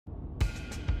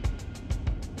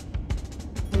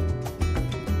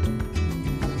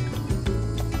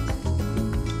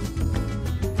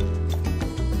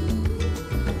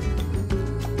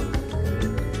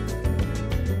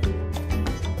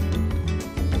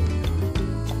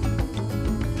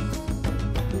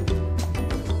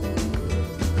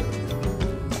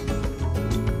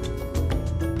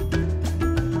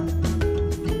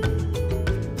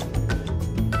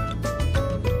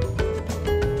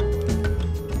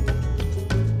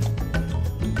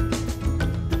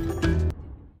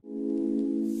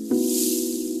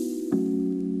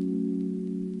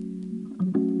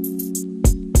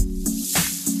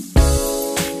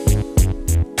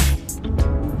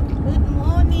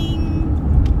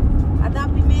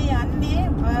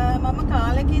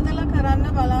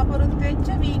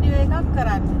වෙච්ච වීඩියෝ එකක්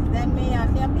කරන්න. දැන් මේ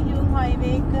යන්නේ අපි යුම්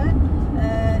හයිවේ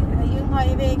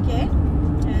එකේ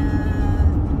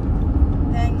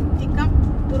දැන් ටිකක්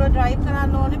දුර ඩ්‍රයිව්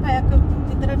කරන්න ඕනේ. පැයක්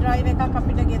විතර ඩ්‍රයිව් එකක්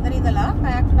අපිට ගෙදර ඉඳලා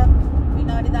පැයකට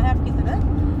විනාඩි 10ක් විතර.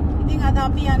 ඉතින් අද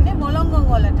අපි යන්නේ Wollongong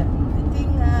වලට. ඉතින්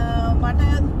මට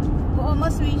කොහොම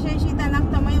විශේෂී තැනක්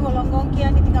තමයි Wollongong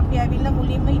කියන්නේ. ඉතින් අපි ඇවිල්ලා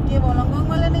මුලින්ම හිටියේ Wollongong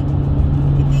වලනේ.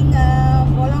 ඉතින්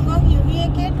Wollongong UV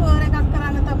එකේ ටුවර් එකක්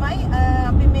කරන්න තමයි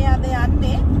අපි මේ අද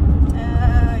යන්නේ.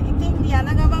 ඉතින් යන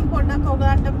ගමන් පොඩ්ඩක්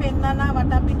ඔයගලන්ට පෙන්නන්න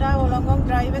වටපිටා Wollongong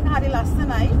drive එක හරි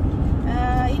ලස්සනයි.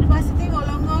 ඊට පස්සේ ඉතින්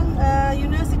Wollongong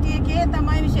යුනිවර්සිටි එකේ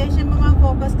තමයි විශේෂයෙන්ම මම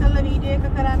ફોකස් කරලා වීඩියෝ එක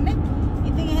කරන්නේ.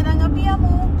 ඉතින් එහෙනම් අපි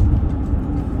යමු.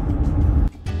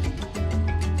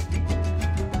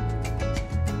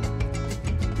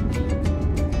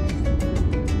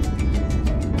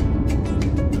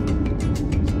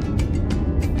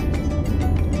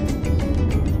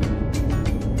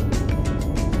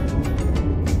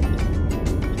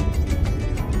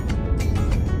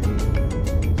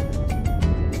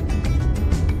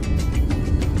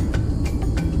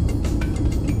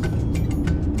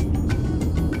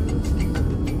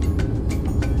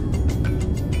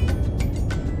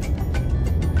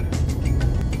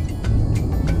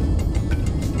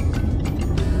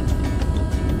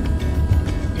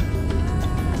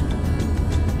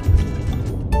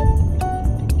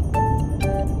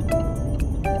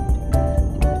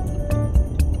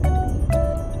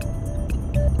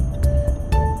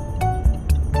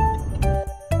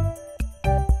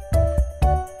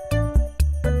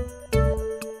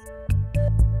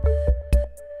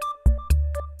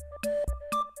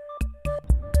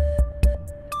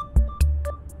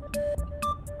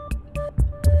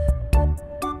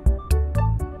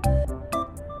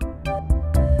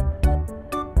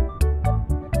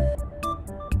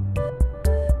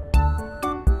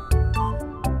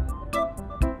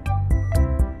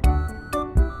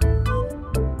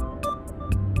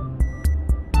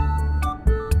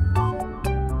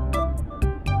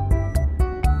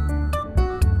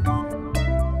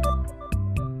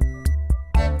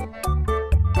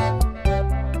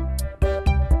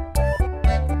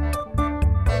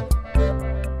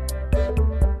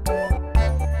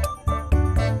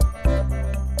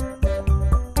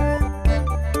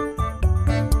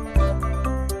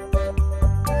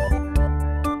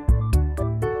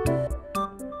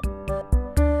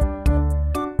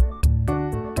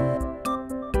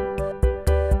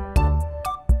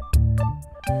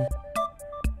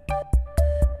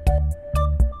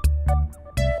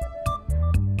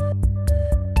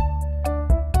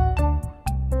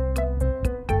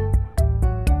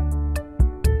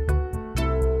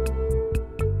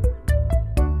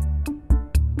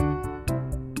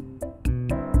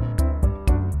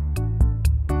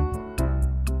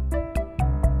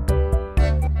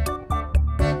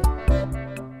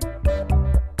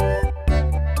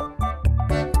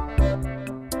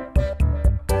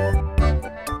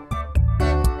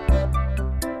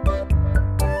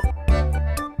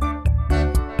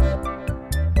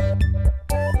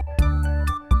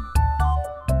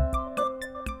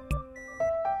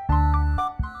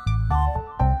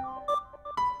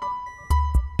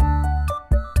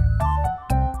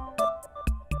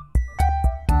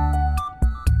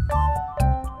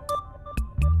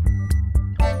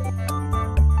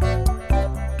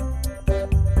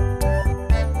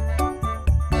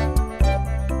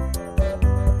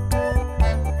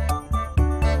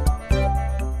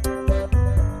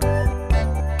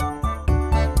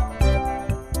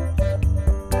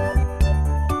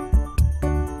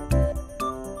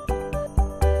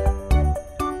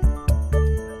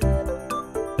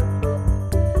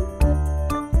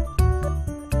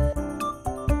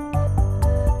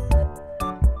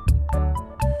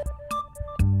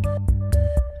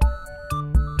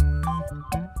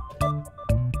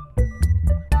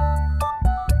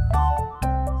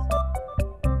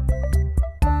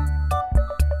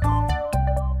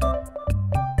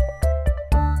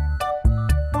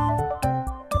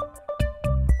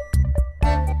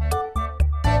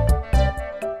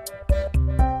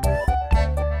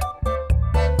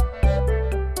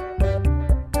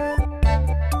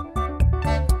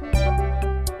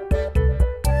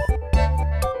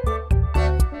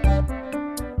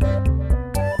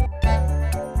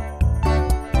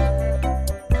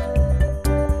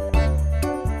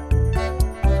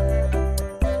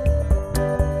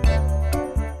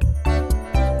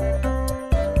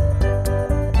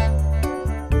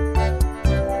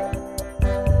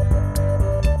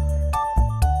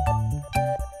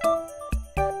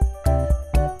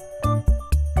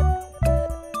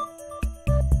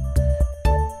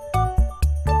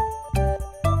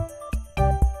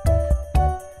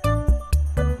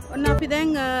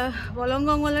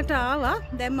 Wollongong වලට ආවා.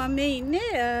 දැන් මම මේ ඉන්නේ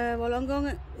Wollongong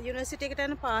යුනිවර්සිටි එකට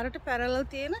යන පාරට පැරලල්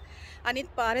තියෙන අනිත්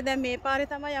පාරේ. දැන් මේ පාරේ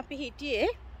තමයි අපි හිටියේ.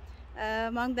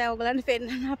 මම දැන් ඔයගලන්ට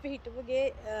පෙන්නන්න අපි හිටපු ගේ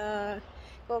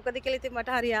කෝකද කියලා. ඉතින් මට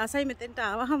හරි ආසයි මෙතෙන්ට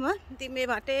ආවහම. ඉතින් මේ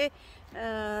වටේ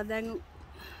දැන්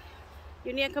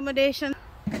uni accommodation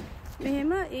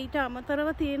මෙහෙම ඊට අමතරව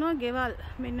තියෙනවා ගෙවල්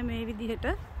මෙන්න මේ විදිහට.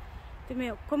 ඉතින්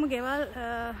මේ ඔක්කොම ගෙවල්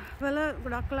වල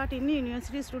ගොඩක් වෙලාට ඉන්නේ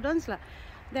යුනිවර්සිටි ස්ටුඩන්ට්ස්ලා.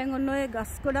 දැන් ඔන්න ඔය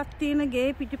ගස් ගොඩක් තියෙන ගේ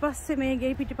පිටිපස්සේ මේ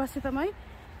ගේ පිටිපස්සේ තමයි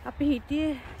අපි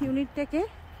හිටියේ යුනිට් එකේ.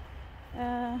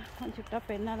 මම චුට්ටක්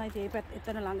පෙන්නනවා. ඉතින් ඒ පැත්ත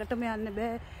එතන ළඟටම යන්න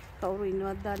බෑ. කවුරු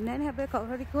ඉන්නවද දන්නේ නැහැ නේ. හැබැයි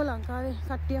කවුරු හරි කිව්වා ලංකාවේ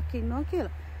කට්ටියක් ඉන්නවා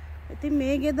කියලා. ඉතින්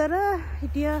මේ ගෙදර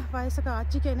හිටිය වයසක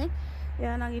ආච්චි කෙනෙක්.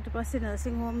 එයා නම් ඊට පස්සේ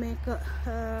නර්සිං හෝම් එක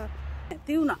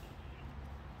නැති වුණා.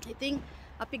 ඉතින්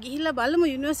අපි ගිහිල්ලා බලමු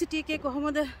යුනිවර්සිටි එකේ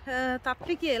කොහොමද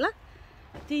තත්ත්වය කියලා.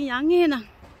 ඉතින් යන් එහෙනම්.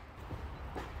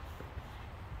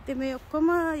 ඉතින් මේ ඔක්කොම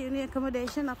uni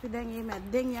accommodation අපි දැන් මේ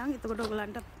මැද්දෙන් යන්. එතකොට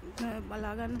ඔයගලන්ට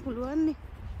බලා ගන්න පුළුවන් නේ.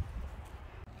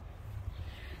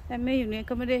 දැන් මේ uni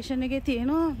accommodation එකේ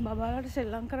තියෙනවා බබාලාට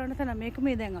සෙල්ලම් කරන්න තැන. මේක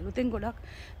මේ දැන් අලුතෙන් ගොඩක්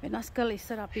වෙනස් කරලා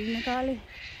ඉස්සර අපි ඉන්න කාලේ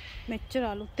මෙච්චර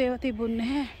අලුත් ඒවා තිබුණේ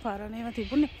නැහැ. පරණ ඒවා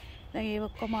තිබුණේ. දැන් ඒව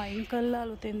ඔක්කොම අයින් කරලා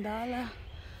අලුතෙන් දාලා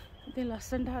ඉතින්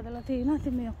ලස්සනට හදලා තියෙනවා.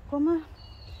 ඉතින් මේ ඔක්කොම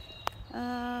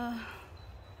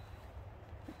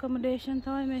accommodation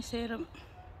තමයි මේ සේරම.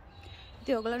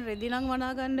 ඉතින් ඔයගලන් රෙදි නම්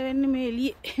වනා ගන්න වෙන්නේ මේ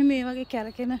එළියේ මේ වගේ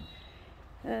කැරකෙන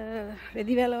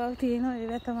රෙදි වැලවල් තියෙනවා.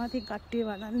 ඒවා තමයි ඉතින් කට්ටිය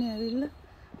වනන්නේ ඇවිල්ලා.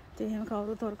 ඉතින් එහෙම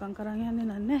කවුරුත් හොරකම් කරන් යන්නේ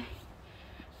නැහැ.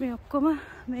 මේ ඔක්කොම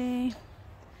මේ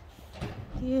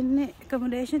තියෙන්නේ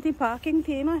accommodation. ඉතින් පාකින්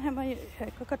තියෙනවා හැම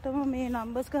එකකටම මේ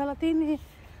නම්බර්ස් ගහලා තියෙන්නේ.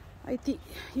 IT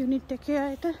යුනිට් එකේ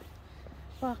අයට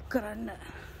පාක් කරන්න.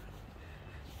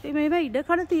 ඉතින් මේවා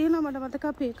ඉඩකඩ තියෙනවා. මට මතක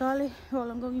අපි ඒ කාලේ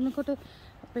Wollongong ඉන්නකොට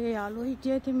අපේ යාළුවෝ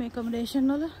හිටියා. ඉතින් මේ accommodation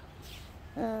වල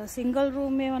single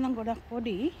room ඒවා නම් ගොඩක්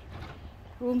පොඩි.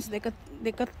 rooms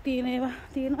දෙකක් තියෙන ඒවා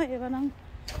තියෙනවා. ඒවා නම්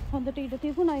හොඳට ඉඩ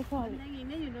තිබුණා ඒ කාලේ. දැන්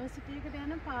ඉන්නේ යුනිවර්සිටි එකට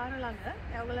යන පාර ළඟ.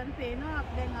 ඔයගලන්ට පේනවා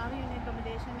අපි දැන් ආවේ uni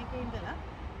accommodation එකේ ඉඳලා.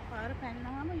 පාර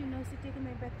පැනනවාම යුනිවර්සිටි එක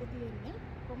මේ පැත්තේ තියෙන්නේ.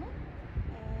 කොහොම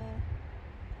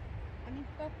අනිත්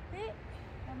පැත්තේ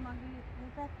දැන් මගේ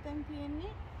මේ පැත්තෙන්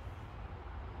තියෙන්නේ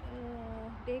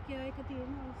ඩේ කෙයාර් එක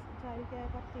තියෙනවා. චයිල්ඩ් කෙයාර්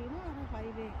එකක් තියෙනවා. අර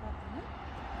හයිවේ එකක් තියෙනවා.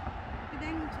 අපි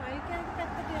දැන් චයිල්ඩ් කෙයාර් එක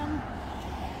පැත්තට යමු.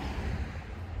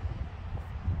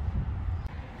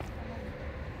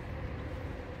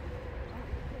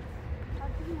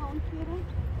 අපි හවුස් කියලා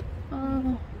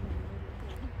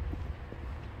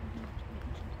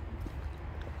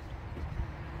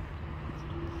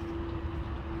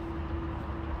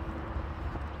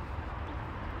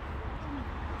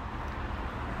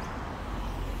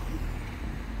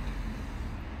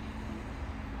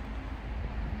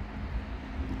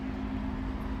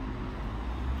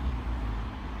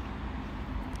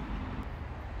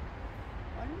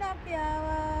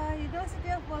University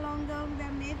of Wollongong.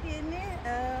 දැන් මේ තියෙන්නේ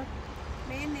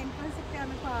main entrance එකට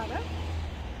යන පාර.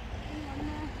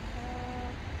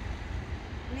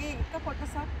 මේ එක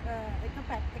කොටසක්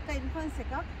එක entrance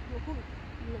එකක් ලොකු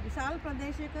විශාල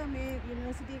ප්‍රදේශයක මේ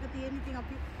යුනිවර්සිටි එක තියෙන. ඉතින්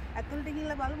අපි ඇතුළට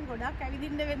ගිහිල්ලා බලමු. ගොඩක්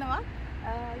ඇවිදින්න වෙනවා.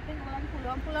 ඉතින් ඔයාලට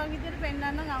පුළුවන් විදිහට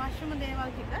පෙන්නන්න අවශ්‍යම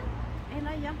දේවල් ටික. එහෙනම්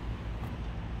යන්න.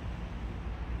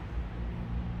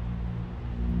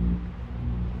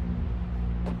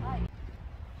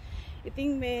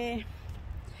 ඉතින් මේ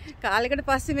කාලෙකට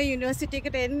පස්සේ මේ යුනිවර්සිටි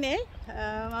එකට එන්නේ.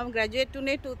 මම ග්‍රැජුවේට්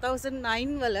වුණේ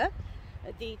 2009 වල.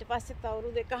 ඉතින් ඊට පස්සෙත්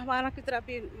අවුරුදු එකමාරක් විතර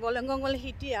අපි Wollongong වල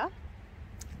හිටියා.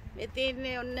 මේ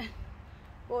තියෙන්නේ ඔන්න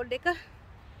බෝඩ් එක.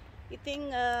 ඉතින්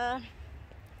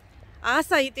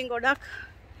ආසයි. ඉතින් ගොඩක්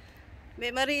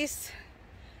memories,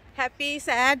 happy,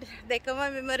 sad දෙකම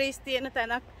memories තියෙන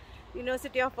තැනක්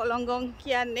University of Wollongong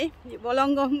කියන්නේ.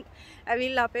 Wollongong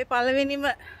ඇවිල්ලා අපේ පළවෙනිම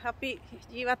අපි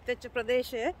ජීවත් වෙච්ච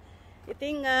ප්‍රදේශය.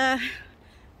 ඉතින්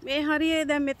මේ හරියේ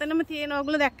දැන් මෙතනම තියෙන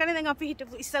ඕගොල්ලෝ දැක්කනේ. දැන් අපි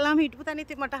ඉස්සලාම හිටපු තැන.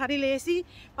 ඉතින් මට හරි ලේසි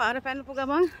පාර පැනපු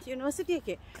ගමන් යුනිවර්සිටි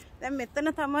එකේ. දැන්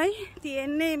මෙතන තමයි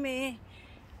තියෙන්නේ මේ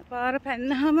පාර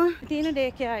පැන්නාම තියෙන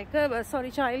ඩේ කෙයාර් එක.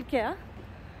 sorry child care.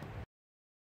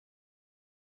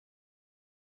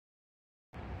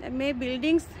 මේ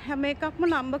buildings හැම එකක්ම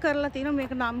නම්බර් කරලා තියෙනවා.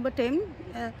 මේක number 10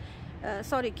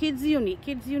 sorry kids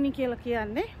uni කියලා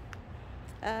කියන්නේ.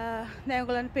 දැන්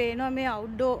ඔයගලන්ට පේනවා මේ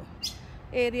outdoor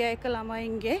area එක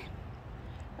ළමයින්ගේ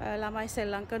ළමයි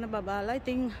සෙල්ලම් කරන බබාලා.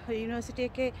 ඉතින් යුනිවර්සිටි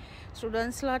එකේ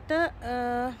ස්ටුඩන්ට්ස්ලාට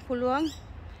පුළුවන්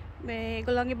මේ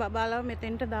ඒගොල්ලන්ගේ බබාලා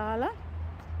මෙතෙන්ට දාලා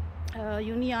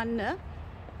යුනි යන්න.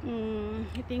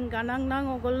 ඉතින් ගණන් නම්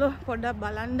ඔයගොල්ලෝ පොඩ්ඩක්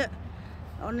බලන්න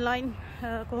online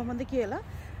කොහොමද කියලා.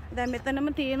 දැන් මෙතනම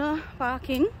තියෙනවා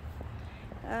පාකින්.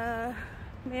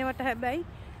 මේවට හැබැයි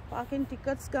පාකින්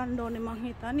ටිකට්ස් ගන්න ඕනේ මං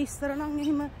හිතන්නේ ඉස්සර නම්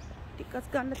එහෙම ටිකට්ස්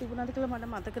ගන්න තිබුණාද කියලා මට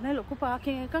මතක නැහැ ලොකු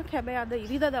පාකින් එකක් හැබැයි අද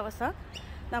ඉරිදා දවසක්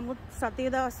නමුත් සතිය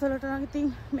දවස්වලට නම් ඉතින්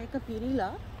මේක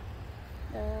පිරීලා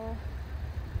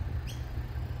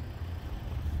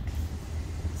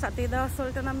සතිය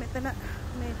දවස්වලට නම් මෙතන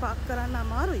මේ පාක් කරන්න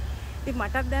අමාරුයි ඉතින්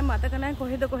මටත් දැන් මතක නැහැ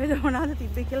කොහෙද මොනවාද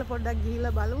තිබ්බේ කියලා පොඩ්ඩක්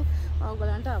ගිහිල්ලා බලමු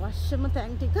ඔයගලන්ට අවශ්‍යම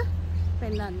තැන් ටික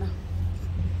පෙන්නන්න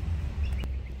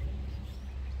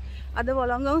අද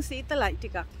වොලොංගොන් සීතලයි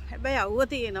ටිකක්. හැබැයි අවුව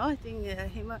තියෙනවා. ඉතින්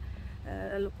එහෙම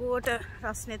ලොකුවට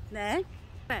රස්නෙත් නැහැ.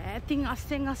 ඈතින්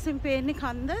අස්සෙන් පේන්නේ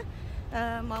කන්ද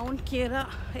මවුන්ට් කියරා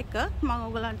එක. මම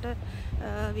ඔයගලන්ට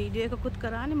වීඩියෝ එකකුත්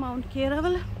කරානේ මවුන්ට් කියරා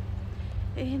වල.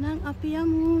 එහෙනම් අපි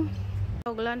යමු.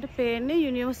 ඔයගලන්ට පේන්නේ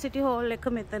යුනිවර්සිටි හෝල් එක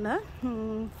මෙතන.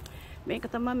 මේක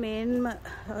තමයි මේන්ම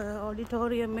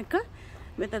ඔඩිටෝරියම් එක.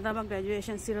 මෙතන තමයි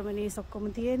ග්‍රැජුවේෂන් සිරමනීස්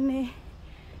ඔක්කොම තියෙන්නේ.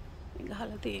 මේ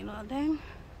ගහලා තියෙනවා දැන්.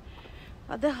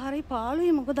 අද හරි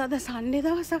පාළුයි මොකද අද සන්ඩේ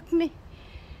දවසක්නේ.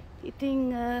 ඉතින්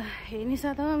ඒ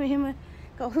නිසා තමයි මෙහෙම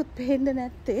කවුරුත් පේන්නේ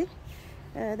නැත්තේ.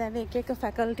 දැන් එක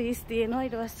ෆැකල්ටිස් තියෙනවා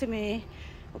ඊට පස්සේ මේ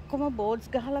ඔක්කොම බෝඩ්ස්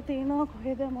ගහලා තියෙනවා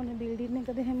කොහෙද මොන බිල්ඩින්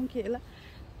එකද එහෙම කියලා.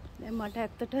 දැන් මට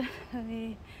ඇත්තට මේ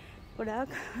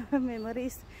ගොඩාක්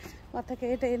මෙමරිස්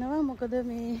මතකයට එනවා මොකද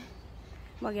මේ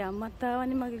මගේ අම්මත්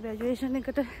ආවනේ මගේ ග්‍රැජුවේෂන්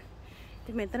එකට.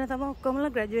 ඉතින් මෙතන තමයි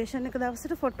ඔක්කොමලා ග්‍රැජුවේෂන් එක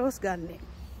දවසට ෆොටෝස් ගන්නෙ.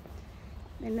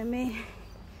 මෙන්න මේ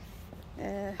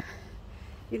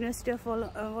University of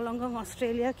Wollongong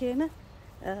Australia කියන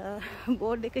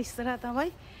බෝඩ් එක ඉස්සරහා තමයි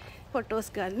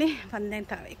ෆොටෝස් ගන්නෙ. මම දැන්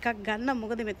තව එකක් ගන්න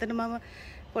මොකද මෙතන මම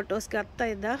ෆොටෝස් ගත්තා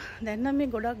එදා. දැන් නම් මේ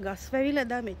ගොඩක් ගස් වැවිලා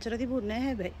එදා මෙච්චර තිබුණේ නැහැ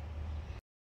හැබැයි.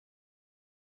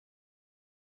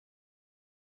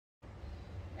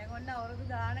 දැන් ඔන්න අවුරුදු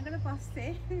ගානකට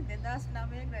පස්සේ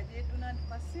 2009 ග්‍රැජුවේට් වුණාට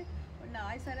පස්සේ ඔන්න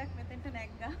ආයෙ සැරයක් මෙතෙන්ට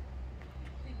නැග්ගා.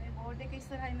 ඉතින් මේ බෝඩ් එක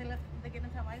ඉස්සරහා ඉඳලා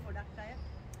ඉඳගෙන තමයි ගොඩක් අය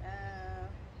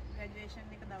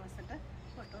ග්‍රැජුවේෂන් එක දවසට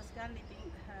ෆොටෝස් ගන්න. ඉතින්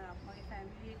මගේ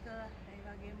ෆැමිලි එක ඒ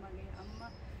වගේම මගේ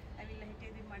අම්මා ඇවිල්ලා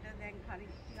හිටියේදී මට දැන් හරි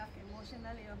ටිකක් ඉමෝෂනල්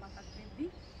ඒවා මතක් වෙද්දි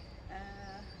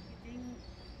ඉතින්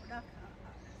ගොඩක්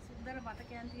සුන්දර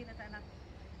මතකයන් තියෙන තැනක්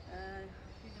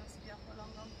University of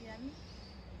Wollongong කියන්නේ.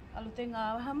 අලුතෙන්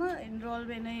ආවහම එන්රෝල්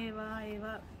වෙන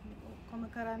ඒවා ඔක්කොම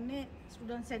කරන්නේ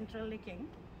ස්ටුඩන්ට් සෙන්ට්‍රල් එකෙන්.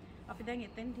 අපි දැන්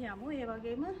එතෙන්ට යමු. ඒ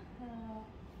වගේම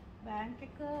බැංක්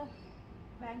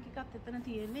එකත් එතන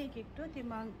තියෙන්නේ ඒකෙක්ට. ඉතින්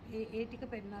මම ඒ ටික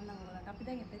පෙන්නන්නම් ඔයාලට. අපි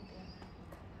දැන් එතෙන්ට යමු.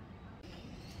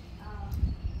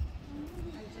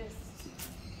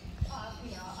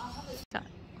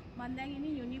 මම දැන්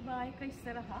ඉන්නේ යුනිබා එක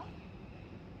ඉස්සරහා.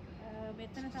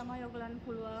 මෙතන තමයි ඔයගලන්ට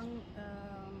පුළුවන්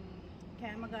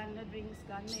කෑම ගන්න, ඩ්‍රින්ක්ස්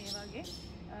ගන්න ඒ වගේ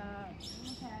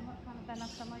කෑම කන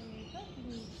තැනක් තමයි මේක. ඉතින්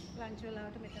ලන්ච්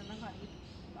වෙලාවට මෙතන නම් හරි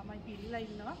ළමයි පිළිලා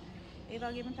ඉන්නවා. ඒ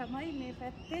වගේම තමයි මේ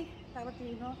පැත්තේ තව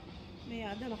තියෙනවා මේ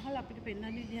අද වහල් අපිට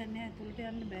පෙන්වන්න විදියක් නැහැ ඇතුළට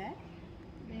යන්න බෑ.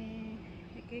 මේ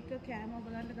එක කෑම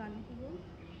ඔයගලන්ට ගන්න පුළුවන්.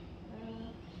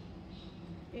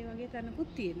 ඒ වගේ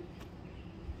තැනකුත් තියෙනවා.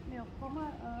 මේ ඔක්කොම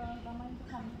ළමයින්ට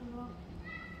කන්න පුළුවන්.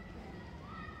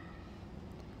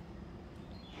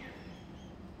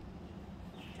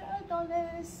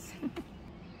 $12.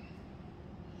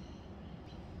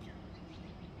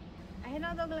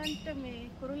 එහෙනම් ඔයගලන්ට මේ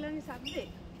කුරුල්ලන්ගේ සද්දේ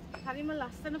හරිම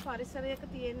ලස්සන පරිසරයක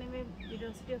තියෙන මේ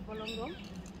University of Wollongong.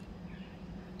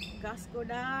 ගස්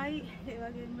ගොඩායි ඒ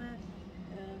වගේම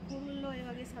කුරුල්ලෝ ඒ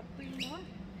වගේ සත්තු ඉන්නවා.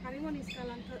 හරිම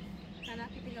නිස්කලංක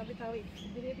තැනක්. ඉතින් අපි තව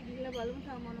ඉදිරියට ගිහිල්ලා බලමු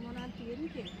තව මොනවද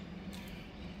තියෙන්නේ කියලා.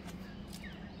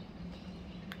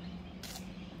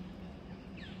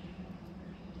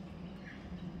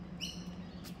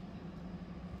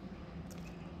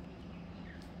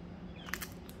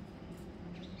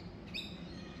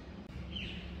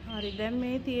 හරි දැන්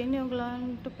මේ තියෙන්නේ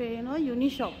ඔයගලන්ට පේනවා යුනි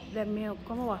ෂොප්. දැන් මේ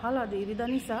ඔක්කොම වහලා ඉරිදා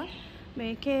නිසා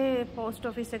මේකේ පෝස්ට්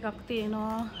ඔෆිස් එකක්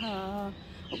තියෙනවා.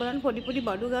 ඔයගලන්ට පොඩි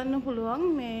බඩු ගන්න පුළුවන්.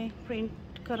 මේ print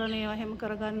කරන ඒවා හැම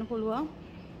කරගන්න පුළුවන්.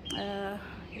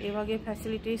 ඒ වගේ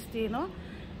facilities තියෙනවා.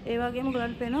 ඒ වගේම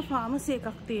ඔයගලන්ට පේනවා ෆාමසි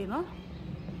එකක් තියෙනවා.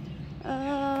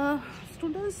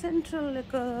 ස්ටුඩන්ට් සෙන්ට්‍රල්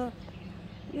එක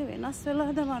වෙනස්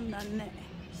වෙලාද මන් දන්නේ නැහැ.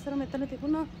 ඉස්සර මෙතන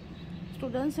තිබුණා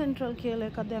ස්ටුඩන්ට් සෙන්ට්‍රල් කියලා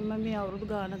එකක්. දැන් මේ අවුරුදු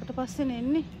ගානකට පස්සේ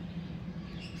එන්නේ.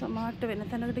 සමහරට වෙන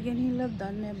තැනකට ගෙනිහිල්ලා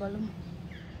දන්නේ බලමු.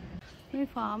 මේ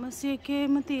ෆාමසි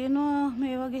එකේම තියෙනවා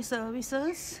මේ වගේ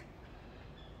සර්විසස්.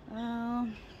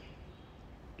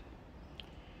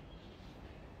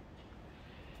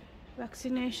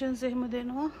 වැක්සිනේෂන්ස් එහෙම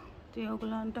දෙනවා. ඉතින්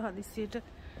ඔයගලන්ට හදිස්සියට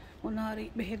මොන හරි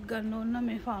බෙහෙත් ගන්න ඕන නම්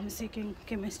මේ ෆාමසි එකෙන්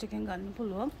කෙමිස්ට් එකෙන් ගන්න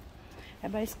පුළුවන්.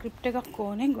 හැබැයි ස්ක්‍රිප්ට් එකක්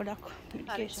ඕනේ ගොඩක්.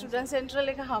 ස්ටුඩන්ට්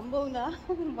සෙන්ට්‍රල් එක හම්බ වුණා.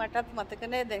 මටත් මතක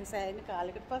නැහැ දැන් සෑහෙන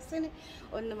කාලෙකට පස්සේනේ.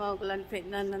 ඔන්න මම ඔයගලන්ට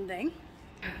පෙන්නන්නම් දැන්.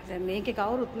 දැන් මේකේ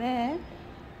කවුරුත් නැහැ.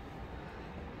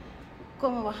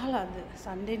 කොහොම වහලාද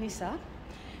සන්ඩේ නිසා.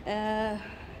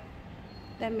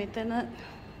 දැන් මෙතන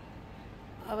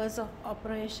hours of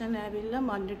operation ඇවිල්ලා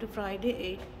Monday to Friday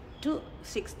 8 to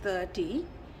 6:30.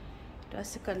 ඊට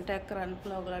පස්සේ contact කරන්න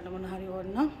පුළුවන් ඔයගලන්ට මොන හරි ඕන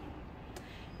නම්.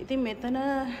 ඉතින් මෙතන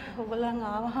ඔයගලන්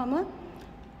ආවහම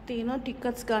තියෙනවා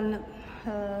ටිකට්ස් ගන්න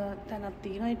තැනක්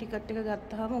තියෙනවා. ඒ ටිකට් එක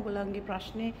ගත්තාම ඔයගලන්ගේ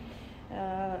ප්‍රශ්නේ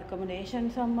accommodation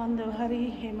සම්බන්ධව හරි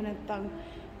එහෙම නැත්නම්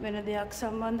වෙන දෙයක්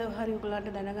සම්බන්ධව හරි ඔයගලන්ට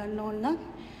දැනගන්න ඕන නම්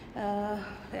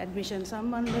admission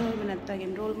සම්බන්ධව එහෙම නැත්නම්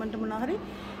enrollment මොන හරි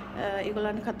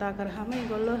ඒගොල්ලන්ට කතා කරාම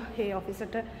ඒගොල්ලෝ ඒ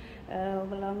ඔෆිසට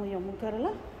ඔයගලන්ව යොමු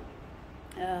කරලා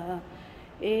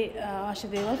ඒ අවශ්‍ය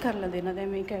දේවල් කරලා දෙන්න.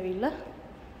 දැන් මේක ඇවිල්ලා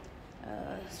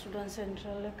ස්ටුඩන්ට්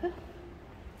සෙන්ට්‍රල් එක.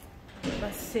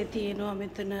 පස්සේ තියෙනවා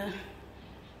මෙතන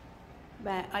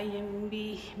IMB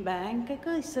බැංක් එක.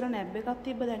 ඉස්සර නැබ් එකක්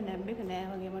තිබ්බ දැන් නැබ් එක නෑ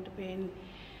වගේ මට පේන්නේ.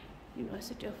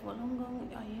 University of Wollongong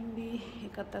IMB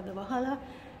එකත් අද වහලා.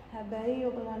 හැබැයි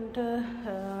ඔයගලන්ට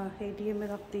ATM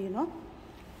එකක් තියෙනවා.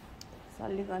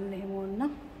 සල්ලි ගන්න එහෙම ඕන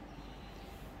නම්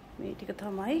මේ ටික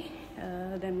තමයි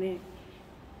දැන් මේ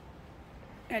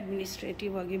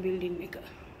ඇඩ්මිනිස්ට්‍රේටිව් වගේ බිල්ඩින් එක.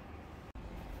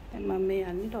 දැන් මම මේ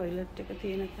යන්නේ টয়ලට් එක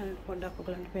තියෙන තැනට පොඩ්ඩක්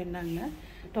ඔයගලන්ට පෙන්නන්න.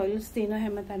 টয়ලට්ස් තියෙන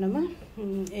හැම තැනම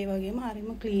ඒ වගේම හරිම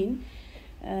ක්ලීන්.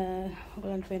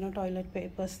 ඔයගලන්ට පේනවා টয়ලට්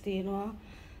පේපර්ස් තියෙනවා.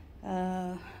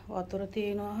 වතුර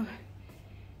තියෙනවා.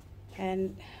 hand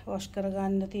wash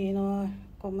කරගන්න තියෙනවා.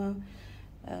 කොම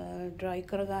ඩ්‍රයි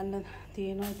කරගන්න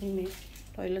තියෙනවා. ඉතින් මේ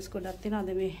টয়ලට්ස් ගොඩක් තියෙනවා.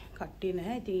 අද මේ කට්ටිය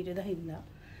නැහැ. ඉතින් ඊට හින්දා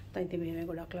ඉතින් මේ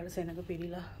ගොඩක් ලාට සෙනඟ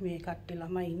පිළිලා මේ කට්ටිය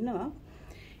ළමයි ඉන්නවා.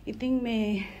 ඉතින් මේ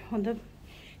හොඳ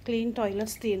ක්ලීන්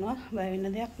টয়ලට්ස් තියෙනවා. බය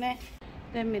වෙන්න දෙයක් නැහැ.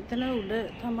 දැන් මෙතන උඩ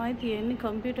තමයි තියෙන්නේ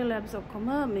කම්පියුටර් ලැබ්ස් ඔක්කොම.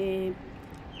 මේ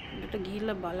උඩට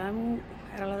ගිහිල්ලා බලමු.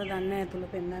 ඇරලාද දන්නේ නැහැ ඇතුළ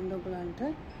පෙන්නන්න ඔයගලන්ට.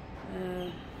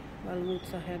 බලමු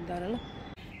උත්සාහයක් දරලා.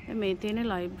 දැන් මේ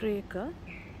තියෙන්නේ ලයිබ්‍රරි එක.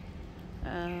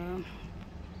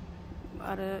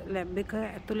 අර ලැබ් එක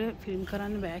ඇතුලේ ෆිල්ම්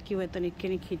කරන්න බෑ කිව්වා. එතන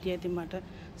කෙනෙක් හිටියා. ඉතින් මට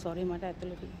සෝරි මට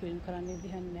ඇතුලේ ෆිල්ම් කරන්න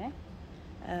විදිහක් නැහැ.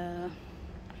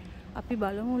 අපි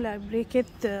බලමු ලයිබ්‍රරි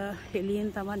එකෙත් එළියෙන්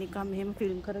තමයි නිකන් මෙහෙම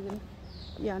ෆිල්ම් කරගෙන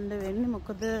යන්න වෙන්නේ.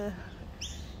 මොකද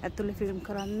ඇතුලේ ෆිල්ම්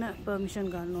කරන්න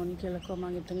පර්මිෂන් ගන්න ඕනි කියලා කොහොම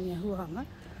මම එතනින් ඇහුවාම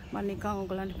මම නිකන්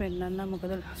ඔයගලන්ට පෙන්නන්නම්.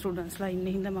 මොකද ස්ටුඩන්ට්ස්ලා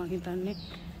ඉන්නේ හින්දා මම හිතන්නේ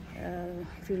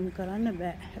ෆිල්ම් කරන්න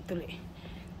බෑ ඇතුලේ.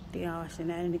 ඉතින් අවශ්‍ය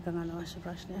නැහැ නිකන් අනවශ්‍ය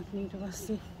ප්‍රශ්නයක්. ඊට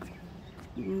පස්සේ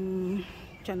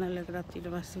channel එකකට ඊට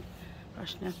පස්සේ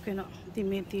ප්‍රශ්නයක් වෙනවා. ඉතින්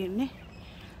මේ තියෙන්නේ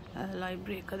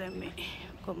ලයිබ්‍රරි එක. දැන් මේ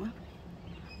කොම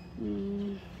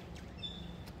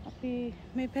අපි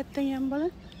මේ පැත්තෙන් යම්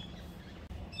බලන්න.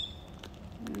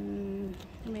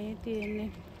 මේ තියෙන්නේ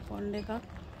පොන්ඩ් එකක්.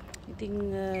 ඉතින්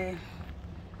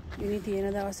ඉනි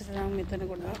තියෙන දවසට නම් මෙතන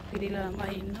ගොඩක් පිළිලා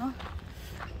ළමයි ඉන්නවා.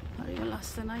 හරිම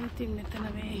ලස්සනයි. ඉතින් මෙතන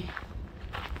මේ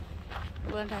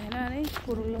ඔයාලට ඇහෙනවනේ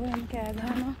කුරුල්ලෝ එන් කෑ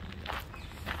ගහනවා.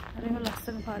 හරිම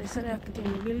ලස්සන පරිසරයක්. ඉතින්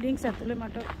බිල්ඩින්ග්ස් ඇතුලේ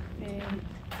මට මේ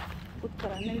පුත්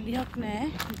කරන්න විදිහක් නැහැ.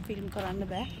 ෆිල්ම් කරන්න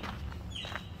බෑ.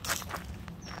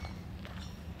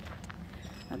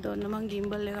 අද ඔන්න මං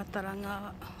ගිම්බල් එකක් තරන්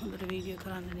ආවා හොඳට වීඩියෝ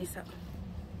කරන්න නිසා.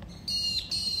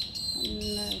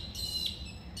 අන්න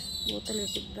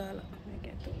බෝතලෙට දාලා මේක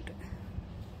ඇතුලට.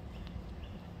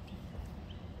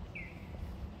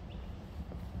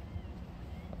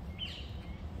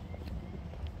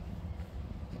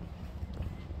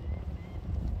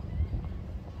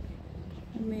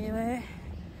 මේවා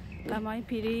ළමයි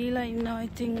පිරීලා ඉන්නවා.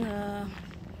 ඉතින්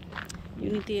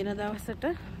යුනි තියෙන දවසට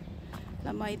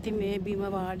ළමයි ඉතින් මේ බිම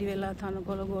වාඩි වෙලා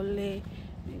තනකොළ ගොල්ලේ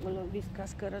මේගොල්ලෝ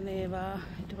ඩිස්කස් කරන ඒවා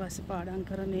ඊට පස්සේ පාඩම්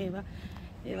කරන ඒවා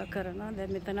කරනවා.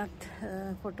 දැන් මෙතනත්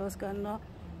ෆොටෝස් ගන්නවා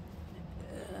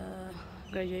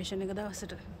ග්‍රැජුවේෂන් එක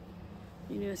දවසට.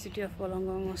 University of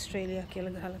Wollongong Australia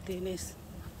කියලා ගහලා තියෙන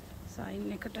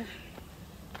සයින් එකට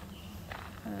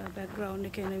බෑග්ග්‍රවුන්ඩ්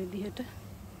එක එන විදිහට.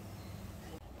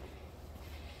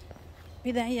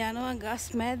 අපි දැන් යනවා ගස්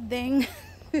මැද්දෙන්.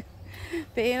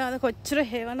 පේනවාද කොච්චර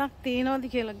හේවණක් තියෙනවද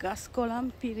කියලා. ගස් කොළන්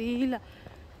පිරීලා.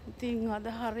 ඉතින් අද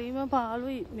හරීම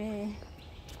පාළුයි මේ.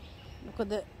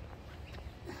 මොකද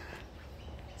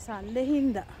සන්ඩේ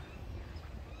හින්දා.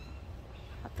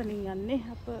 අතනින් යන්නේ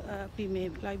අපි මේ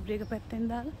ලයිබ්‍රරි එක පැත්තෙන්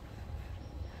දාලා.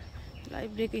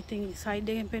 ලයිබ්‍රරි එක ඉතින් සයිඩ්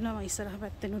එකෙන් පේනවා. ඉස්සරහ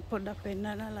පැත්තෙනුත් පොඩ්ඩක්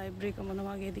පෙන්නන්න ලයිබ්‍රරි එක මොන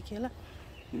වගේද කියලා.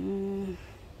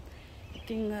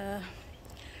 ඉතින්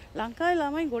ලංකාවේ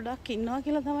ළමයි ගොඩක් ඉන්නවා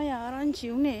කියලා තමයි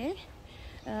ආරංචි උනේ.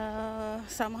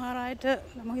 සමහර අයට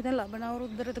මම හිතන ලබන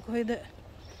අවුරුද්දට කොහෙද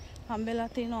හම්බෙලා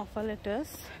තියෙන ඔෆර්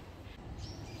ලෙටර්ස්.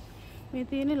 මේ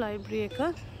තියෙන ලයිබ්‍රරි එක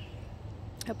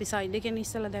අපි සයිඩ් එකෙන්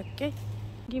ඉස්සලා දැක්කේ.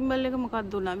 ගිම්බල් එක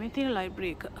මොකක්ද උනා. මේ තියෙන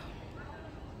ලයිබ්‍රරි එක.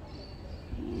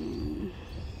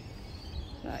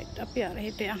 right අපි අර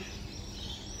හිට යමු.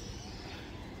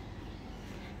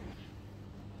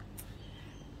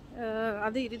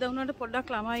 අද ඉරිදා වුණාට පොඩ්ඩක්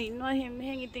ළමයි ඉන්නවා එහෙම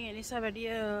මෙහෙන්. ඉතින් ඒ නිසා වැඩි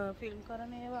ෆිල්ම්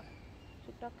කරන ඒවා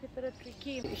චුට්ටක් විතර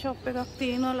ට්‍රිකි. ෂොප් එකක්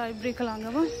තියෙනවා ලයිබ්‍රරි එක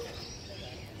ළඟම.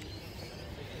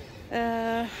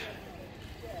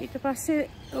 ඊට පස්සේ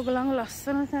ඔයගොල්ලන්ව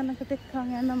ලස්සන තැනකට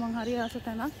එක්කන් යන්න මං හරි ආස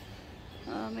තැනක්.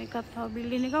 මේකත් තව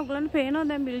බිල්ඩින් එකක්. ඔයගොල්ලන්ට පේනවා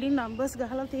දැන් බිල්ඩින් නම්බර්ස්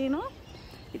ගහලා තියෙනවා.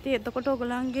 ඉතින් එතකොට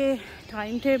ඔයගොල්ලන්ගේ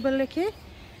ටයිම් ටේබල් එකේ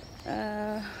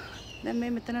දැන්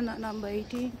මේ මෙතන නම්බර්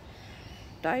 18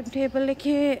 ටයිම් ටේබල්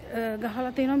එකේ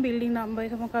ගහලා තියෙනවා බිල්ඩින් නම්බර්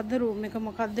එක මොකද්ද රූම් එක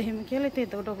මොකද්ද එහෙම කියලා. ඉතින්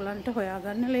එතකොට ඔයගොල්ලන්ට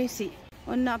හොයාගන්න ලේසි.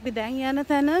 ඔන්න අපි දැන් යන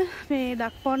තැන මේ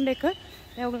ඩක් පොන්ඩ් එක.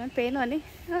 දැන් ඔයගොල්ලන්ට පේනවනේ.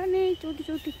 අනේ චූටි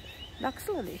චූටි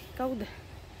ඩක්ස්ලාද කවුද?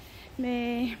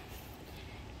 මේ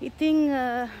ඉතින්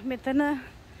මෙතන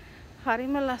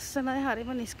හරිම ලස්සනයි හරිම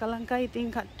නිස්කලංකයි. ඉතින්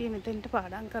කට්ටිය මෙතෙන්ට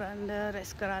පාඩම් කරන්න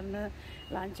රෙස් කරන්න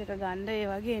ලන්ච් එක ගන්න ඒ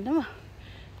වගේ එනවා.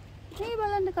 මේ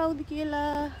බලන්න කවුද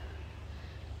කියලා.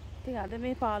 ඉතින් අද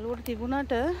මේ පාළුවට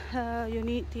තිබුණාට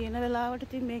යුනි තියෙන වෙලාවට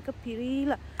ඉතින් මේක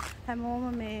පිරීලා හැමෝම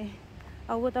මේ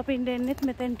අවුවත් අපින් දෙන්නෙත්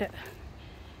මෙතෙන්ට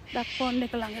ඩක් පොන්ඩ්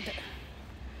එක ළඟට.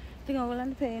 ඉතින්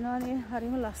ඔයගලන්ට පේනවනේ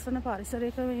හරිම ලස්සන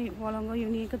පරිසරයක මේ වොලොංගො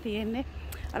යුනි එක තියෙන්නේ.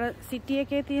 අර සිටි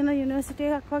එකේ තියෙන යුනිවර්සිටි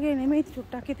එකක් වගේ නෙමෙයි.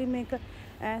 චුට්ටක් ඉතින් මේක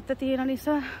ඈත තියෙන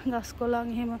නිසා ගස්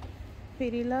කොළන් එහෙම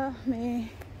පිරීලා මේ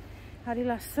හරි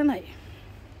ලස්සනයි.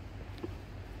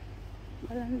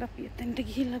 බලන්න අපි එතෙන්ට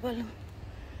ගිහිල්ලා බලමු.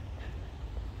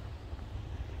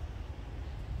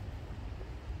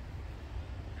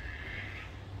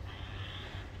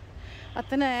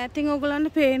 අතන ඈතින්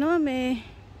ඔයගලන්ට පේනවා මේ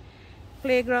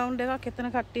ප්ලේ ග්‍රවුන්ඩ් එකක්.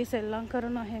 එතන කට්ටිය සෙල්ලම්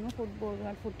කරනවා එහෙම ෆුට්බෝල්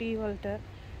වල ෆුටි වලට.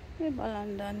 මේ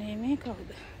බලන්න අනේ මේ කවුද?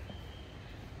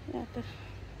 යාට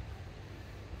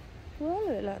වල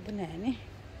වෙලාද නෑනේ.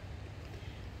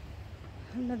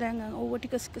 අන්න දැන් ඕව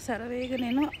ටික සැර වේගෙන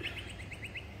එනවා.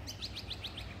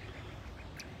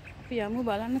 අපි යමු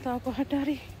බලන්න තව කොහට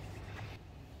හරි.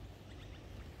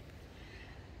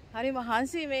 හරි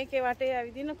මහන්සි මේකේ වටේ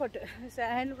ඇවිදිනකොට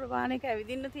සෑහෙන ප්‍රමාණයක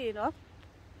ඇවිදින්න තියෙනවා.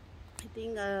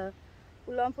 ඉතින්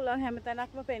පුළුවන් හැම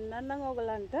තැනක්ම පෙන්නන්නම්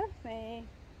ඕගලන්ට. මේ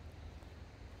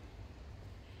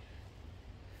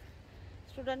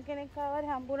ස්ටුඩන්ට් කෙනෙක් ආවරි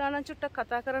හම්බුණා නම් චුට්ටක්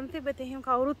කතා කරන්න තිබ්බත් එහෙම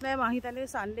කවුරුත් නැහැ. මම හිතන්නේ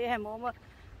සන්ඩේ හැමෝම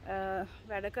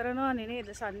වැඩ කරනවා නේද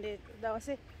සන්ඩේ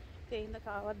දවසේ. ඒ හින්දා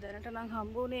කාවත් දැනට නම්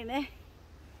හම්බුනේ නැහැ.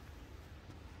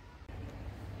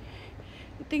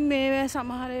 ඉතින් මේ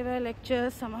සමහර ඒවා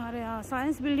ලෙක්චර්ස් සමහර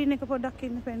සයන්ස් බිල්ඩින් එක පොඩ්ඩක්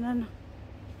ඉන්න පෙන්නන්න.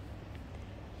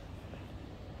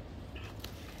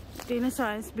 තියෙන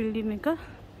සයන්ස් බිල්ඩින් එක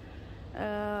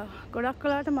ගොඩක්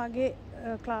කලාට මගේ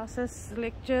ක්ලාසස්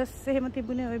ලෙක්චර්ස් එහෙම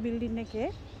තිබුණේ ওই බිල්ඩින් එකේ.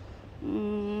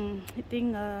 ඉතින්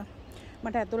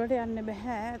මට ඇතුළට යන්න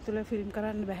බෑ. ඇතුළේ ෆිල්ම්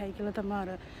කරන්න බෑයි කියලා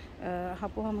තමයි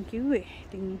හපුවම කිව්වේ.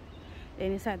 ඉතින් ඒ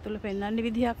නිසා ඇතුළ පෙන්වන්න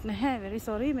විදිහක් නැහැ. very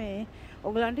sorry. මේ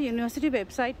ඔයගලන්ට යුනිවර්සිටි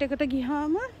වෙබ්සයිට් එකට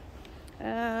ගියාම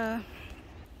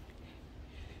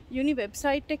යුනි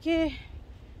වෙබ්සයිට් එකේ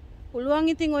පුළුවන්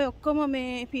ඉතින් ඔය ඔක්කොම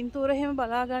මේ පින්තූර එහෙම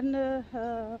බලා ගන්න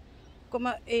ඔක්කොම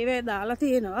ඒවේ දාලා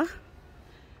තියෙනවා.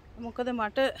 මොකද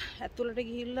මට ඇතුළට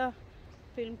ගිහිල්ලා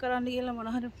ෆිල්ම් කරන්න ගිහලා මොන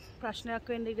හරි ප්‍රශ්නයක්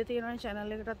වෙන්න ඉඩ තියෙනවනේ.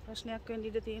 channel එකටත් ප්‍රශ්නයක් වෙන්න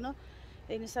ඉඩ තියෙනවා.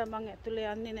 ඒ නිසා මම ඇතුළේ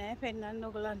යන්නේ නැහැ. පෙන්වන්න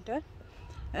ඔයගලන්ට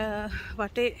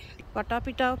වටා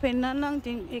පිටාව පෙන්වන්නම්.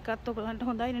 ඉතින් ඒකත් ඔයගලන්ට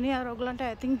හොඳයි නේ. අර ඔයගලන්ට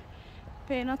ඇතින්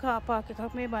පේන කාපාක්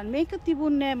එකක් මේ බන් මේක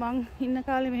තිබුණේ නැහැ. මං ඉන්න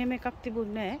කාලේ මෙහෙම එකක්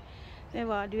තිබුණේ නැහැ. මේ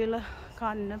වාඩි වෙලා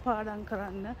කන්න පාඩම්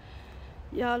කරන්න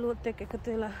යාළුවොත් එක්ක එකතු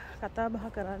වෙලා කතා බහ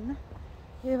කරන්න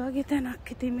ඒ වගේ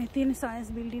තැනක්. ඉතින් මේ තියෙන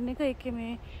සයන්ස් බිල්ඩින් එක. ඒකේ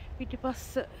මේ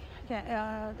පිටිපස්ස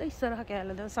ඉස්සරහ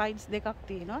කෑල්ලද සයිඩ්ස් දෙකක්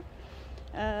තියෙනවා.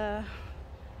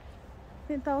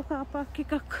 ඉතින් තව කාපාක්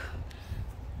එකක්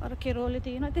අර කෙරෝලේ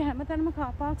තියෙනවා. ඉතින් හැමතැනම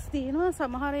කාපාක්ස් තියෙනවා.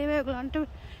 සමහර ඒවා ඔයගලන්ට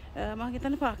මම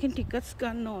හිතන්නේ පාකින් ටිකට්ස්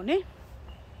ගන්න ඕනේ.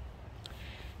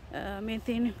 මේ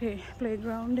තියෙන ප්ලේ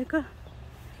ග්‍රවුන්ඩ් එක.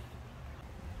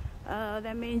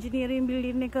 දැන් මේ ඉංජිනේරින්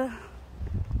බිල්ඩින් එක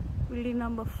බිල්ඩින්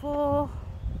නම්බර් 4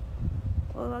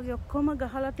 ඔය වගේ ඔක්කොම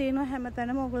ගහලා තියෙනවා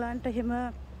හැමතැනම. ඔයගලන්ට එහෙම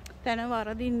තැන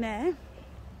වරදින්නේ නැහැ.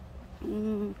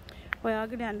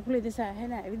 ඔයාගෙන යන්න පුළුවන්. ඉතින්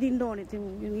සෑහෙන ඇවිදින්න ඕනේ. ඉතින්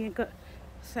යුනි එක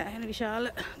සෑහෙන විශාල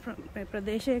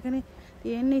ප්‍රදේශයකනේ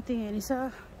තියෙන්නේ. ඉතින් ඒ නිසා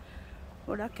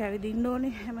ගොඩක් ඇවිදින්න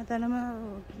ඕනේ හැමතැනම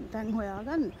තැන්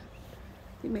හොයාගන්න.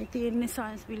 ඉතින් මේ තියෙන්නේ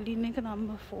සයන්ස් බිල්ඩින් එක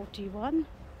නම්බර් 41.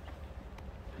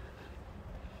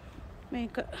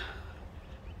 මේක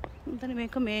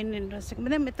මේන් එන්ට්‍රන්ස් එක.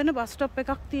 දැන් මෙතන බස් ස්ටොප්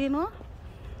එකක් තියෙනවා.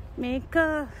 මේක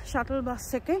ෂටල්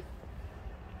බස් එකේ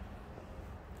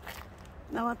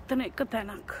නවත්තන එක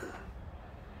තැනක්.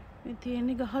 මේ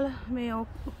තියෙන්නේ ගහලා මේ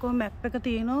ඔක්කොම මැප් එක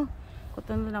තියෙනවා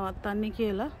කොතනද නවත්තන්නේ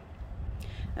කියලා.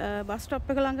 බස් ස්ටොප්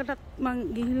එක ළඟටත් මං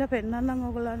ගිහිල්ලා පෙන්නන්නම්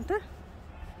ඔයගලන්ට.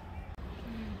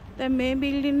 දැන් මේ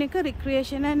බිල්ඩින් එක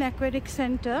රික්‍රියේෂන් ඇන්ඩ් ඇක්වැටික්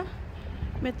සෙන්ටර්.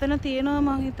 මෙතන තියෙනවා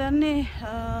මං හිතන්නේ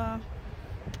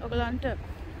ඔයගලන්ට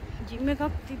ජිම් එකක්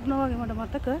තිබුණා වගේ මට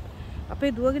මතක.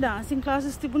 අපේ දුවගේ ඩාන්සින්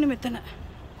ක්ලාසස් තිබුණේ මෙතන.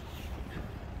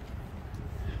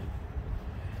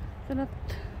 එතනත්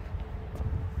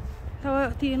තව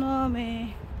තියෙනවා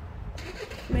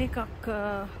මේකක්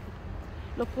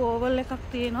ලොකු ඕවල් එකක්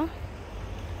තියෙනවා.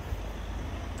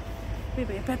 අපි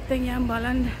මේ පැත්තෙන් යම්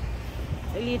බලන්න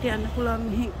එළියට යන්න පුළුවන්.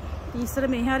 මෙහි ඉස්සර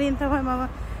මේ හරියෙන් තමයි මම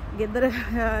ගෙදර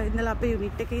ඉඳලා අපේ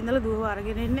යුනිට් එකේ ඉඳලා දුවව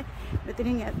අරගෙන එන්නේ.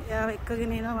 මෙතනින්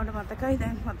එක්කගෙන එනවා මට මතකයි.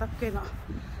 දැන් මතක් වෙනවා.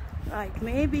 රයිට්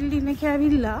මේ බිල්ඩින් එක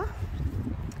ඇවිල්ලා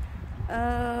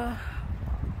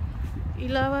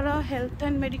ඉලවරා health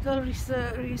and medical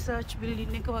research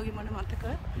building එක වගේ මට මතක.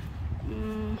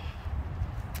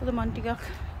 මම ටිකක්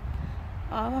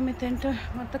ආවා මෙතෙන්ට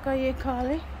මතකයි ඒ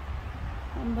කාලේ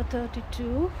number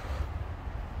 32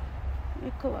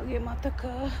 එක වගේ මතක.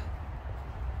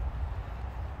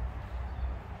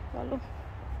 බලමු.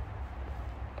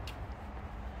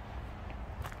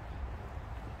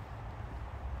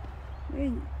 මේ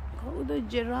කවුද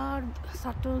ජෙරාඩ්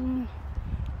සටල්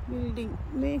බිල්ඩින්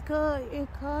මේක ඒ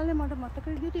කාලේ මට මතක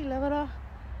විදිහට ඉලවරා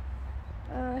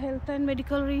health and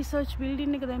medical research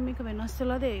building එක. දැන් මේක වෙනස්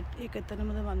වෙලාද ඒක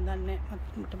එතනමද මන් දන්නේ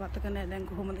මට මතක නෑ දැන්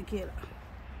කොහොමද කියලා.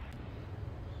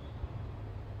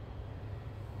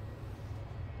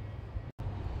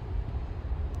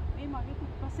 මේ මගේ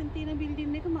පිටපස්සෙන් තියෙන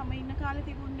බිල්ඩින් එක මම ඉන්න කාලේ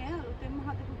තිබුණේ නෑ. අලුතෙන්ම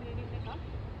හදපු බිල්ඩින් එකක්.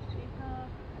 ඒක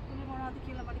ඇතුලේ මොනවද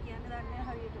කියලා මට කියන්න දන්නේ නෑ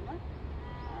හරියටම.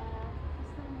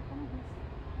 ඉස්සර මෙතන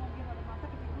මගේ වල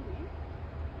මතක තිබුණේ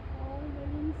ඕල්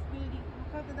වෙලින්ස් බිල්ඩින්.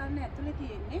 මොකක්ද දන්නේ ඇතුලේ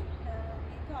තියෙන්නේ.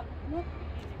 මේක අලුත්ම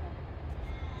බිල්ඩින් එකක්.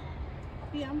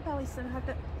 අපි යම් තව ඉස්සරහට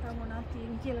තව මොනවද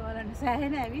තියෙන්නේ කියලා බලන්න.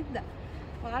 සෑහෙන ඇවිද්දා.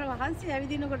 පාර වහන්සේ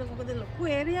ඇවිදිනකොට මොකද ලොකු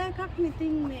ඒරියා එකක් නේ.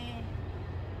 ඉතින් මේ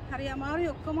හරි අමාරුයි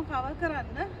ඔක්කොම කවර්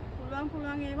කරන්න.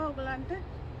 පුළුවන් ඒවා ඔයගලන්ට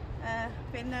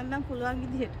පෙන්වන්නම් පුළුවන්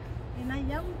විදිහට. එහෙනම්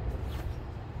යමු.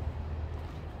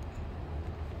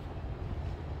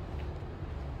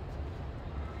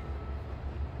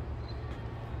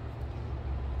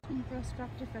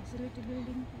 Infrastructure facility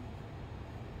building.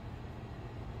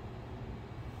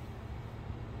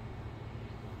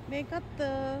 මේකත්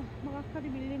මොකක් හරි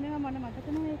බිල්ඩින් එකක් මම මතක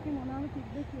නැහැ ඒකේ මොනවද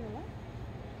තිබ්බ කියලා.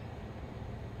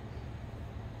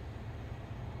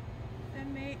 දැන්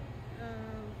මේ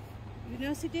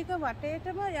යුනිවර්සිටි එක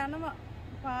වටේටම යනවා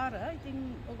පාර. ඉතින්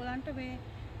ඔයගලන්ට මේ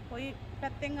කොයි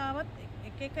පැත්තෙන් ආවත්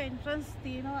එක එන්ට්‍රන්ස්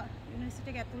තියෙනවා යුනිවර්සිටි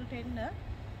එක ඇතුළට එන්න.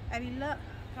 ඇවිල්ලා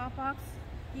කාර් පාක්ස්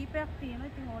කීපයක් තියෙනවා.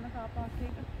 ඉතින් ඕන කාර් පාක්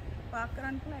එකක පාක්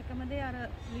කරන්න පුළුවන්. එකම දේ අර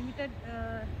ලිමිටඩ්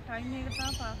ටයිම් එකකට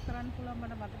තමයි පාක් කරන්න පුළුවන්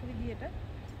මට මතක විදියට.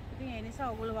 ඉතින් ඒ නිසා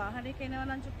ඔයගොල්ලෝ වාහනයක එනවා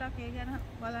නම් චුට්ටක් ඒ ගැන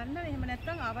බලන්න. එහෙම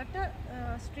නැත්නම් ආවට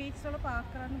ස්ට්‍රීට්ස් වල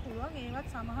පාක් කරන්න පුළුවන්. ඒවත්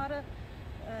සමහර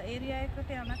ඒරියා එකට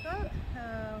යනකල්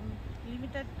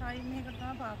ලිමිටඩ් ටයිම් එකකට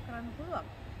තමයි පාක් කරන්න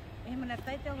පුළුවන්. එහෙම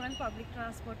නැත්නම් ඉතින් ඔයගොල්ලන් පබ්ලික්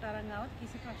ට්‍රාන්ස්පෝර්ට් අරන් ආවත්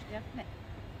කිසි ප්‍රශ්නයක් නැහැ.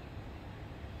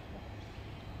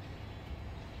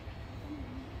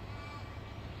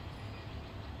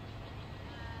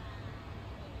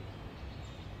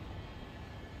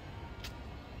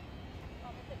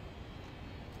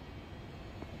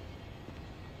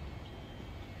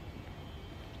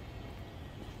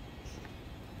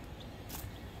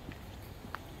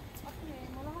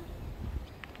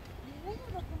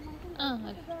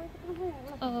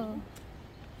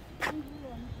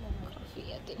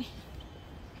 Coffee aja nih.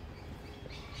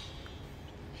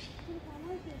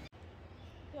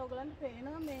 ඔයගලන්ට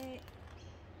පේනවා මේ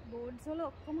බෝඩ්ස් වල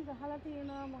ඔක්කොම ගහලා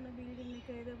තියෙනවා මොන බිල්ඩින්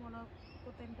එකේද මොන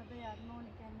කොතෙන්ටද යන්න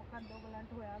ඕනේ කියන්නේ මොකක්ද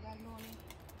ඔයගලන්ට හොයාගන්න ඕනේ.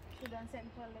 ස්ටුඩන්ට්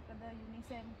සෙන්ටර් එකද uni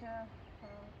centre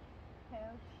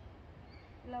health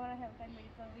ඉලවරා health and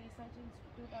medical research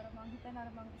institute අර මං හිතන්නේ අර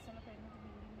මං ඉස්සෙල්ලා පෙන්නපු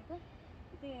බිල්ඩින් එක.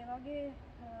 ඉතින් ඒ වගේ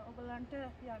ඔයගලන්ට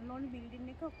යන්න ඕනේ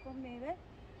බිල්ඩින් එක ඔක්කොම මේවේ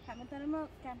හැමතැනම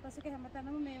කැම්පස් එක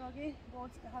හැමතැනම මේ වගේ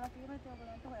බෝඩ්ස් ගහලා තියෙනවා. ඒක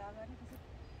ඔයගලන්ට හොයාගන්න කිසි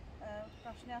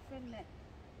ප්‍රශ්නයක් වෙන්නේ නැහැ.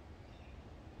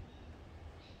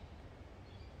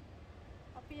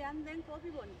 අපි යන් දැන්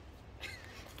කෝපි බොන්න.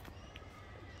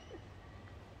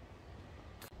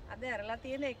 අද ඇරලා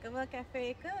තියෙන එකම කැෆේ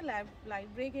එක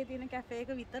ලයිබ්‍රරි එකේ තියෙන කැෆේ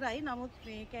එක විතරයි. නමුත්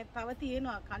මේක තව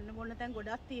තියෙනවා කන්න බොන්න තැන්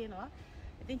ගොඩක් තියෙනවා.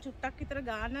 ඉතින් චුට්ටක් විතර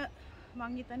ගාන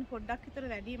මං හිතන්නේ පොඩ්ඩක් විතර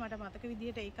වැඩි මට මතක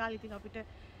විදියට ඒ කාලේ ඉතින් අපිට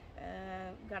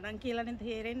ගණන් කියලානේ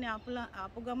තේරෙන්නේ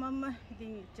ආපු ගමම්ම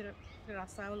ඉතින් ඉතර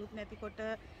රස්සාවලුත් නැතිකොට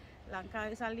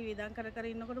ලංකාවේ සල්ලි වියදම් කර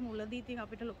ඉන්නකොට මුලදී ඉතින්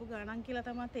අපිට ලොකු ගණන් කියලා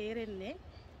තමයි තේරෙන්නේ.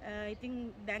 ඉතින්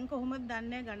දැන් කොහොමද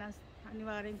දන්නේ ගණන්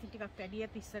අනිවාර්යෙන් ටිකක් වැඩි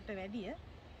ඉස්සරට වැඩිය.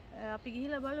 අපි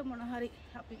ගිහිල්ලා බලමු මොන හරි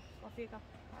අපි කොෆි එකක්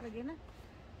අරගෙන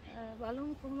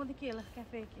බලමු කොහොමද කියලා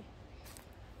කැෆේ එකේ.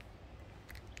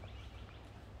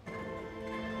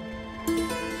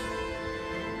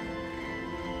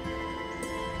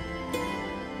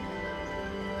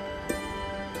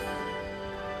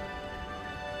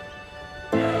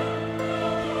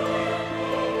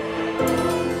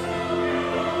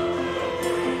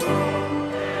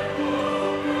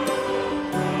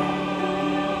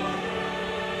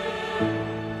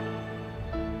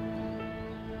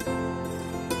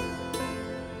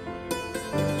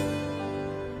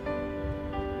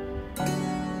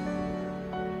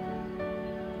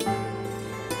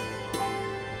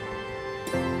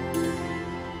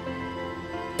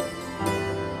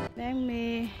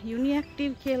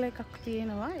 Active කියලා එකක්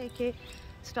තියෙනවා. ඒකේ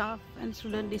staff and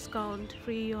student discount,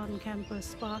 free on campus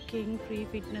parking, free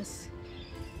fitness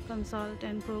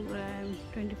consultant program,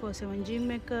 24/7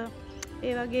 gym එක.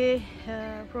 ඒ වගේ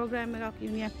program එකක්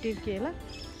Uni Active කියලා.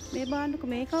 මේ බාන්නක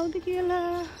මේ කවුද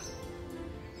කියලා?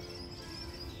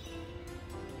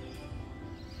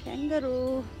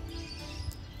 kangaroo.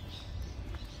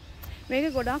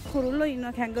 මේක ගොඩක් කුරුල්ලෝ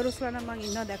ඉන්නවා. kangaroosලා නම් මම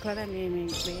ඉන්නවා දැකලා නැහැ.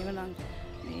 මේව නම්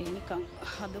මේ නිකන්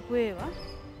හදපු ඒවා.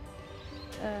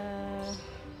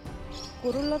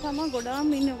 කුරුල්ලෝ තමයි ගොඩාක්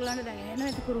ඉන්නේ. ඔයගලන්ට දැන් එනවා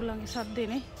ඇති කුරුල්ලන්ගේ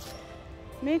සද්දේනේ.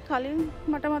 මේ කලින්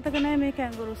මට මතක නැහැ මේ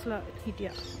kangaroosලා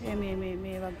හිටියා. මේ වගේ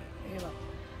ඒවා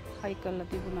හයි කරලා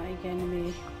තිබුණා. ඒ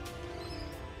කියන්නේ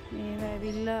මේවා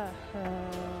ඇවිල්ලා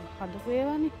හදපු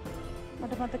ඒවානේ.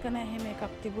 මට මතක නැහැ එහෙම එකක්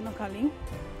තිබුණා කලින්.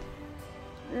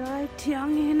 right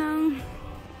යන් එහෙනම්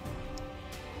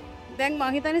දැන් මම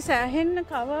හිතන්නේ සෑහෙන්න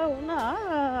කවර් වුණා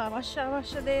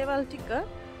අවශ්‍ය දේවල් ටික.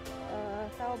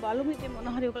 තව බලමු ඉතින් මොන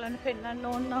හරි ඔයගලන්ට පෙන්වන්න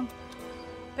ඕන නම්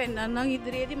පෙන්වන්නම්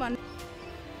ඉදිරියේදී මම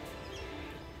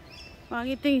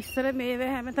ඉතින් ඉස්සර මේව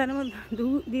හැමතැනම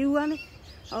දිව්වානේ.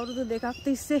 අවුරුදු 2ක්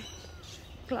තිස්සේ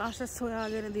ක්ලාසස්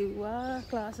හොයාගෙන දිව්වා.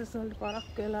 ක්ලාසස් වලට පරක්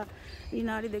වෙලා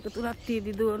විනාඩි 2-3ක්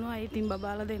තියදී දුවනවා. ඉතින්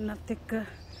බබාලා දෙන්නත් එක්ක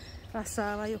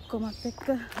රස්සාවයි ඔක්කොමත් එක්ක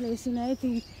ලේසි නෑ.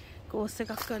 ඉතින් කෝස්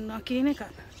එකක් කරනවා කියන එක.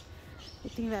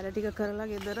 ඉතින් වැඩ ටික කරලා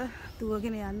ගෙදර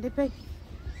දුවගෙන යන්න එපයි.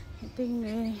 ඉතින්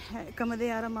මේ එකම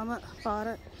දේ අර මම පාර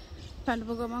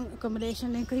පැනපු ගමන්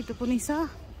accommodation එක හිටපු නිසා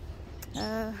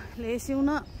ලේසි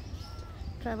වුණා.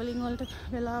 travelling වලට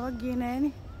වෙලාවක් ගියේ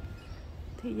නෑනේ.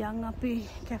 ඉතින් යන් අපි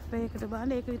කැෆේ එකට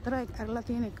බලන්න. ඒක විතරයි කරලා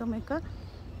තියෙන එකම එක.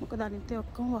 මොකද අනිත්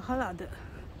ඔක්කොම වහලාද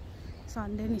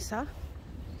සන්ඩේ නිසා.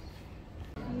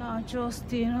 nachos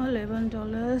තියෙනවා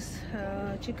 $11,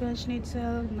 chicken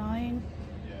schnitzel 9,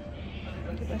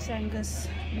 Angus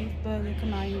beef burger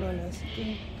 $9.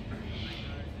 ඉතින්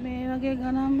මේ වගේ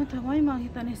ගණන්ම තමයි මම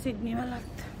හිතන්නේ සිඩ්නි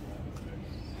වලත්.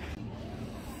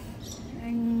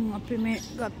 දැන් අපි මේ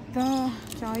ගත්ත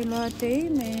chai latte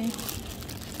මේ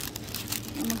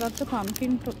මම ගත්ත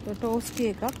pumpkin toast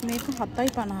එකක්. මේක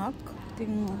 7.50ක්.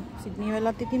 ඉතින් සිඩ්නි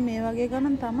වලත් ඉතින් මේ වගේ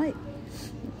ගණන් තමයි.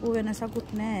 ඌ වෙනසකුත්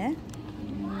නැහැ.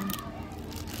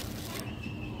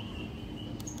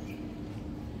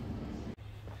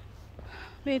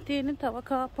 මේ තියෙන තව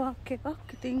කාර් පාක් එකක්.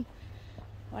 ඉතින්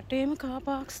වටේම කාර්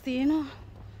පාක්ස් තියෙනවා.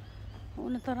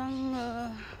 ඕන තරම්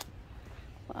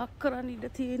පාක් කරන්න ඉඩ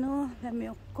තියෙනවා. දැන් මේ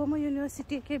ඔක්කොම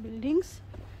යුනිවර්සිටි එකේ බිල්ඩින්ග්ස්.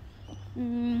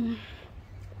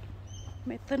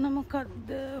 මෙතන මොකද්ද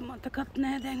මතකත්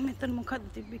නැහැ. දැන් මෙතන මොකද්ද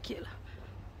තිබ්බේ කියලා.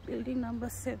 Building number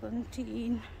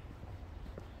 17.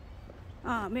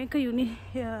 මේක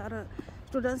අර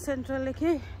ස්ටුඩන්ට් සෙන්ට්‍රල්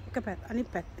එකේ එක පැත්ත අනිත්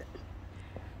පැත්ත.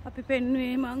 අපි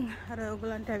පෙන්නුවේ මං අර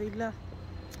ඔයගලන්ට ඇවිල්ලා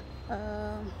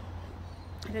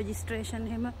රෙජිස්ට්‍රේෂන්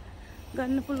එහෙම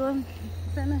ගන්න පුළුවන්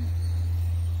තැන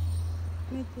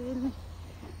මේ තියෙන්නේ.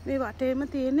 මේ වටේම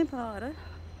තියෙන්නේ පාර.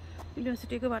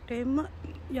 යුනිවර්සිටි එක වටේම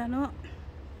යනවා.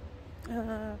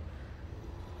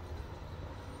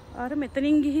 අර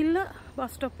මෙතනින් ගිහිල්ලා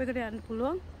බස් ස්ටොප් එකට යන්න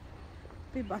පුළුවන්.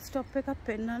 අපි බස් ස්ටොප් එකක්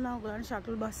පෙන්නනවා ඔයගලන්ට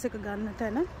ෂටල් බස් එක ගන්න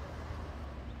තැන.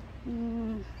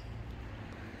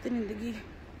 එතනින්ද ගිහින්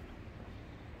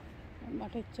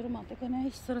මට එච්චර මතක නැහැ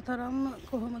ඉස්සර තරම්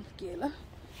කොහොමද කියලා.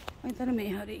 මම හිතන්නේ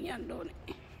මේ හරියෙන් යන්න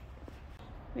ඕනේ.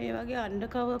 මේ වගේ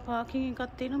අන්ඩර්කවර් පාකින් එකක්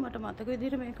තියෙනවා. මට මතක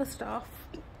විදිහට මේක ස්ටාෆ්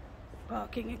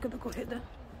පාකින් එකද කොහෙද?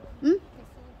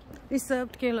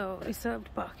 රිසර්ව්ඩ් කියලා රිසර්ව්ඩ්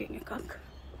පාකින් එකක්.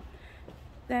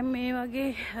 දැන් මේ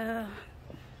වගේ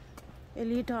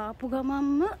එළියට ආපු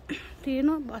ගමන්ම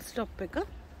තියෙනවා බස් ස්ටොප් එක.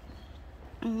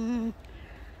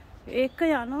 ඒක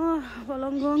යනවා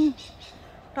Wollongong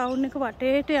ටවුන් එක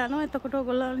වටේට යනවා. එතකොට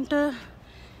ඔයගොල්ලන්ට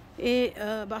ඒ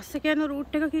බස් එක යන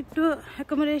රූට් එක කිට්ටුව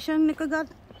accommodation එක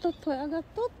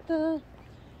හොයාගත්තොත්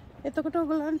එතකොට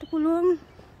ඔයගොල්ලන්ට පුළුවන්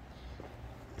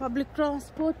public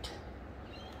transport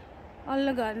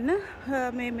අල්ලගන්න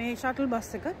මේ ෂටල් බස්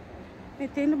එක. මේ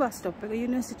තියෙන බස් ස්ටොප් එක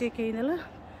යුනිවර්සිටි එකේ ඉඳලා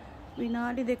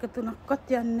විනාඩි 2-3ක්වත්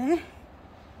යන්නේ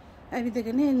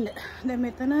ඇවිදගෙන එන්න. දැන්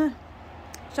මෙතන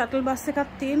ෂටල් බස් එකක්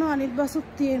තියෙනවා අනිත් බස්ුත්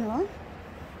තියෙනවා.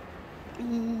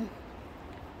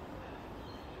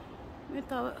 මේ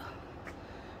තව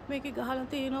මේකේ ගහලා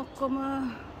තියෙන ඔක්කොම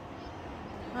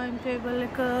ටයිම් ටේබල්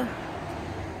එක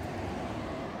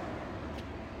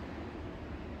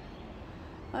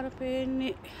අර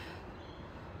පේන්නේ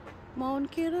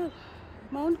මවුන්ට්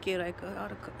කියලා එක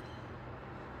අරක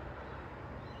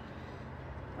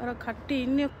අර කට්ටිය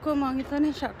ඉන්නේ ඔක්කොම මං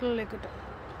හිතන්නේ ෂටල් එකට.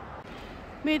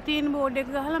 මේ තියෙන බෝඩ් එක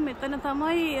ගහලා මෙතන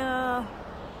තමයි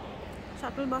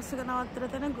ෂටල් බස් එක නවත්තර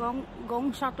තැන ගොන්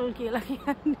ෂටල් කියලා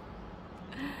කියන්නේ.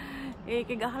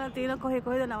 ඒකේ ගහලා තියෙන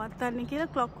කොහෙද නවත්තන්නේ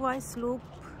කියලා clockwise loop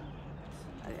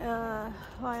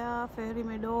via ferry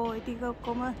meadow ඉතින්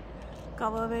ඔක්කොම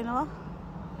කවර් වෙනවා.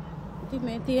 ඉතින්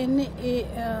මේ තියෙන්නේ ඒ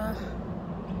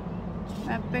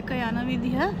මැප් එක යන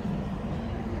විදිහ.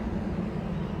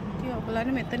 ඉතින්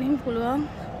ඔයගොල්ලන්ට මෙතනින් පුළුවන්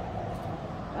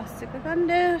බස් එක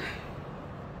ගන්න.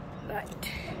 right.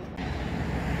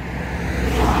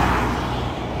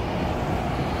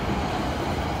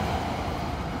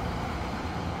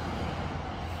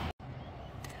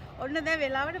 ඔන්න දැන්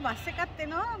වෙලාවට බස් එකක්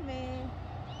එනවා.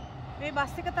 මේ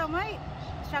බස් එක තමයි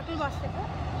ෂටල් බස් එක.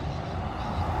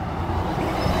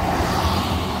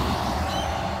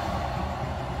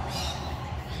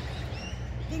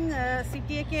 ඉතින්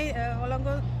සිටි එකේ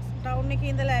වොලොංගො ටවුන් එකේ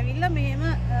ඉඳලා ඇවිල්ලා මෙහෙම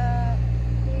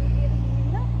මේ විදියට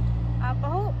ගිහින්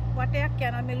ආපහු වටයක්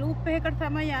යනවා. මේ ලූප් එකකට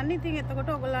තමයි යන්නේ. ඉතින් එතකොට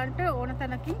ඔයගලන්ට ඕන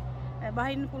තැනකින්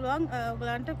බහින්න පුළුවන්.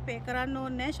 ඔයගලන්ට පේ කරන්න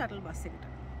ඕනේ නැහැ ෂටල් බස් එකට.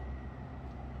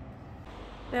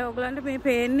 දැන් ඔයගලන්ට මේ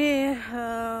පේන්නේ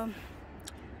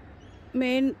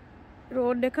මේන්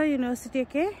රෝඩ් එක යුනිවර්සිටි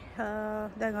එකේ.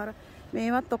 දැන් අර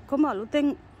මේවත් ඔක්කොම අලුතෙන්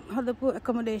හදපු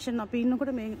accommodation. අපි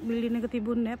ඉන්නකොට මේ බිල්ඩින් එක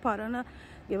තිබුණේ නැහැ. පරණ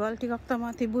ගෙවල් ටිකක්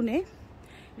තමයි තිබුණේ.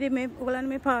 ඉතින් මේ ඔයගලන්ට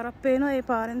මේ පාරක් පේනවා. ඒ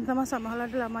පාරෙන් තමයි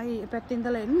සමහරවිට ළමයි පැත්තෙන්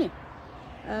ඉඳලා එන්නේ.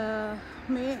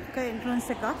 මේක එන්ට්‍රන්ස්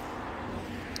එකක්.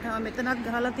 මෙතනත්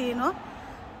ගහලා තියෙනවා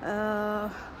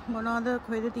මොනවද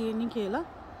කොහෙද තියෙන්නේ කියලා.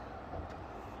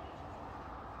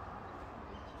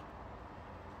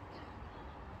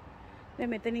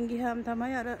 මෙතනින් ගියාම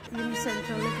තමයි අර යුනි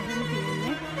සෙන්ට්‍රල් එක එහෙම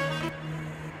තියෙන්නේ.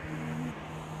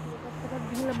 ඒකත්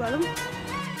ගිහලා බලමු.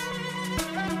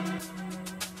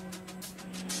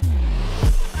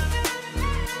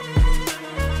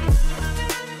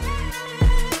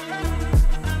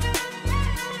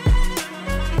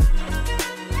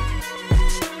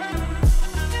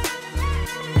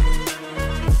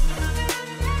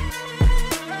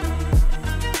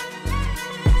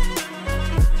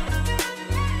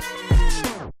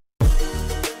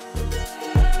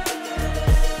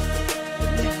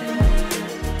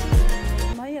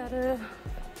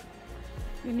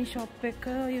 ෂොප් එක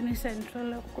යුනි සෙන්ට්‍රල්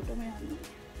ඔක්කොටම යන්නේ.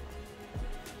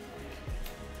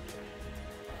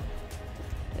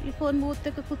 ටෙලිෆෝන් බූත්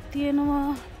එකකුත්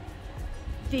තියෙනවා.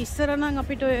 ඉතින් ඉස්සර නම්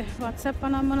අපිට ඔය WhatsApp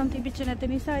අනම්මනම් තිබිච්ච නැති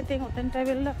නිසා ඉතින් ඔතෙන්ට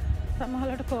ඇවිල්ලා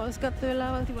සමහරවිට කෝල්ස් ගත්ත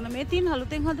වෙලාවල් තිබුණා. මේ තියෙන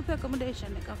අලුතෙන් හදපු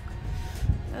accommodation එකක්.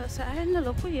 සෑහෙන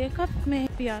ලොකුයි. ඒකත් මේ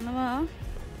පියනවා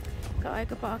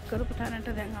කායක පාක් කරපු තැනට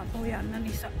දැන් අපෝ යන්න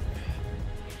නිසා.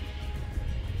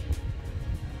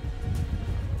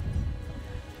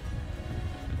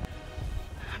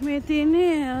 මේ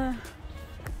තියෙන්නේ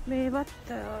මේවත්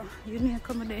යුනි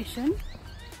accommodation.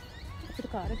 අපිට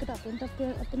කාර් එකට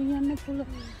අතනින් යන්න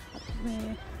පුළුවන්.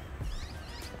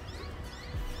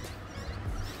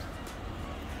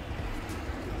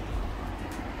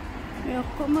 මේ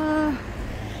ඔක්කොම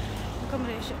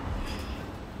accommodation.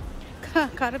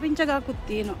 කරපිංච ගාකුත්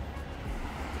තියෙනවා.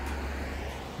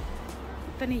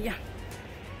 එතනිය.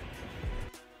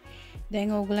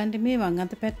 දැන් ඕගලන්ට මේ වම්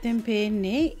අත පැත්තෙන්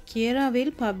පේන්නේ කියරාවිල්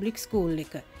පබ්ලික් ස්කූල්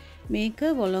එක. මේක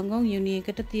වොලොංගොන් යුනි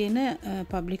එකට තියෙන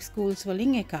පබ්ලික් ස්කූල්ස්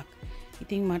වලින් එකක්.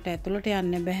 ඉතින් මට ඇතුළට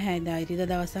යන්න බෑ. ඉරිදා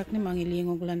දවසක් නේ මම එළියෙන්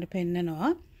ඕගලන්ට පෙන්නනවා.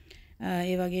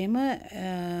 ඒ වගේම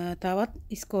තවත්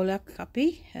ඉස්කෝලයක් අපි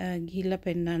ගිහිල්ලා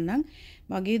පෙන්නන්නම්.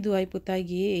 මගේ දුවයි පුතයි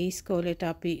ගියේ ඒ ඉස්කෝලේට.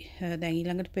 අපි දැන්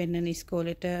ඊළඟට පෙන්නන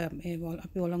ඉස්කෝලේට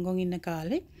අපි වොලොංගොන් ඉන්න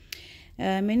කාලේ.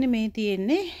 මෙන්න මේ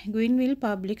තියෙන්නේ ග්‍රීන්විල්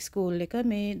පබ්ලික් ස්කූල් එක.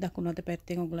 මේ දකුණු අත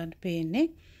පැත්තෙන් ඔයගලන්ට පේන්නේ.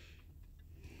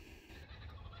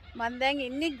 මම දැන්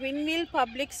ඉන්නේ ග්‍රීන්විල්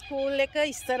පබ්ලික් ස්කූල් එක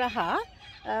ඉස්සරහා.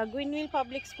 ග්‍රීන්විල්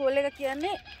පබ්ලික් ස්කූල් එක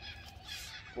කියන්නේ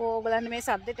ඕගලන්ට මේ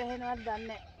සද්දෙට ඇහෙනවද දන්නේ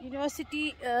නැහැ. යුනිවර්සිටි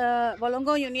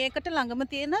වොලොංගොන් යුනි එකට ළඟම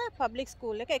තියෙන පබ්ලික්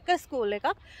ස්කූල් එක. එක ස්කූල් එකක්.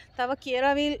 තව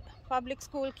කියරාවිල් පබ්ලික්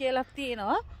ස්කූල් කියලා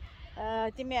තියෙනවා.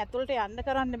 ඉතින් මේ ඇතුළට යන්න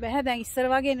කරන්න බෑ. දැන් ඉස්සර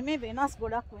වගේ නෙමෙයි, වෙනස්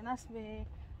ගොඩක් වෙනස්. මේ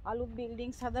අලුත්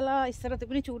බිල්ඩින්ග්ස් හදලා ඉස්සර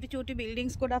තිබුණේ චූටි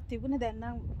බිල්ඩින්ග්ස් ගොඩක් තිබුණේ. දැන්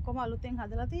නම් ඔක්කොම අලුතෙන්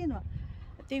හදලා තියෙනවා.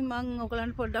 ඉතින් මම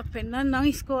ඔයගලන්ට පොඩ්ඩක් පෙන්නන්නම්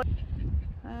ඉස්කෝලේ.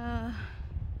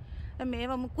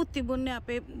 මේවා මුකුත් තිබුණේ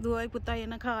අපේ දුවයි පුතයි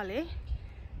එන කාලේ.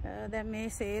 දැන් මේ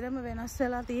සේරම වෙනස්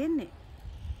වෙලා තියෙන්නේ.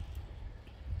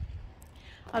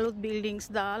 අලුත් බිල්ඩින්ග්ස්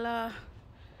දාලා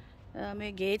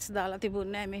මේ ගේට්ස් දාලා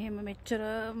තිබුණේ නැහැ. මෙහෙම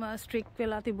මෙච්චරම ස්ට්‍රික්ට්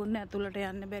වෙලා තිබුණේ ඇතුළට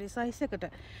යන්න බැරි සයිස් එකට.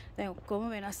 දැන් ඔක්කොම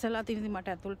වෙනස් වෙලා තියෙන ඉතින් මට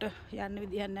ඇතුළට යන්න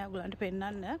විදියක් නැහැ ඔයගලන්ට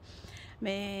පෙන්නන්න.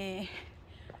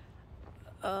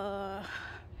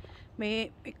 මේ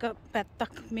එක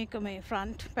පැත්තක් මේක මේ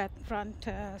ෆ්‍රන්ට්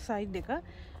සයිඩ් එක.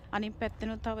 අනිත්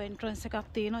පැත්තෙනුත් තව එන්ට්‍රන්ස් එකක්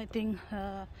තියෙනවා. ඉතින්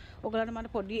ඔයගලන්ට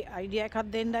මට පොඩි අයිඩියා එකක්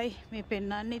දෙන්නයි මේ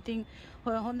පෙන්නන්නේ. ඉතින්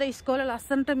හොඳ ඉස්කෝලේ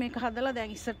ලස්සනට මේක හදලා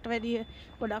දැන් ඉස්සරට වැඩිය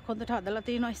ගොඩක් හොඳට හදලා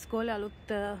තියෙනවා ඉස්කෝලේ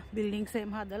අලුත් බිල්ඩින්ග්ස්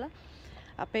එහෙම හදලා.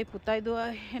 අපේ පුතයි දුව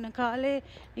එන කාලේ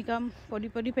නිකම්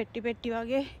පොඩි පෙට්ටි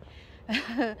වගේ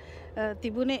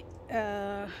තිබුණේ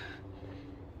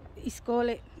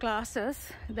ඉස්කෝලේ ක්ලාසස්.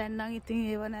 දැන් නම් ඉතින්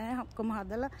ඒව නෑ ඔක්කොම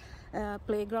හදලා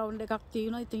ප්ලේග්‍රවුන්ඩ් එකක්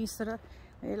තියෙනවා. ඉතින් ඉස්සර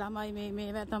ඒ ළමයි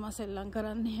මේවා තමයි සෙල්ලම්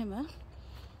කරන්නේ එහෙම.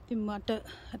 ඉතින් මට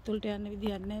ඇතුළට යන්න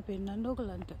විදියක් නැහැ පෙන්නන්න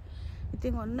ඕගලන්ට.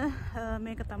 ඉතින් ඔන්න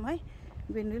මේක තමයි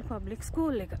වින්විල් පබ්ලික්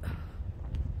ස්කූල් එක.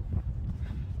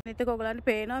 මේක ඔයගලන්ට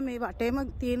පේනවා මේ වටේම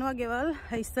තියෙනවා ගෙවල්.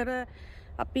 ඉස්සර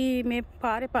අපි මේ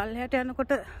පාරේ පල්ලෙහාට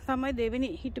යනකොට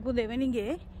තමයි හිටපු දෙවෙනි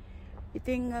ගේ.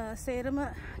 ඉතින් සේරම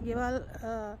ගෙවල්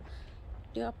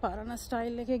ටිකක් පරණ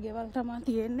ස්ටයිල් එකේ ගෙවල් තමයි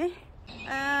තියෙන්නේ.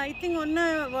 ඉතින් ඔන්න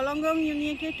වොලොංගොන්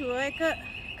යුනියන් එකේ ටුවර් එක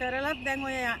කරලත් දැන්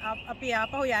ඔය අපි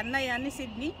ආපහු යන්නේ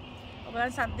සිඩ්නි.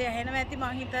 ඔයගලන් සද්ද ඇහෙනවා ඇති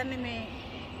මං හිතන්නේ මේ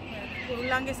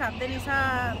කුරුල්ලන්ගේ සද්ද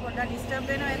නිසා පොඩ්ඩක් ඩිස්ටර්බ්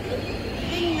වෙනවා ඇති.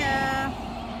 ඉතින්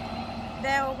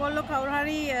දැන් ඔයගොල්ලෝ කවුරු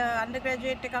හරි අන්ඩර්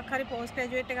ග්‍රැජුවේට් එකක් හරි පෝස්ට්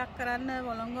ග්‍රැජුවේට් එකක් කරන්න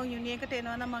වොලොංගොන් යුනියන් එකට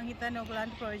එනවා නම් මං හිතන්නේ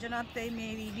ඔයගලන්ට ප්‍රයෝජනවත් වෙයි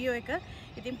මේ වීඩියෝ එක.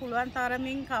 ඉතින් පුළුවන්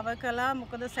තරමින් කවර් කළා.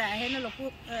 මොකද සෑහෙන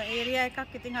ලොකු ඒරියා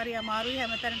එකක්. ඉතින් හරි අමාරුයි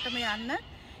හැමතැනටම යන්න.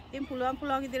 ඉතින්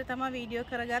පුළුවන් විදිහට තමයි වීඩියෝ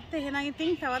කරගත්තේ. එහෙනම්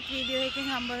ඉතින් තවත් වීඩියෝ එකකින්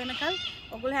හම්බ වෙනකල්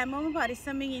ඔයගොල්ලෝ හැමෝම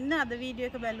පරිස්සමින් ඉන්න. අද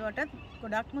වීඩියෝ එක බැලුවට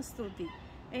ගොඩක්ම ස්තුතියි.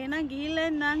 එහෙනම් ගිහිල්ලා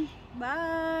එන්නම්.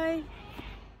 බයි.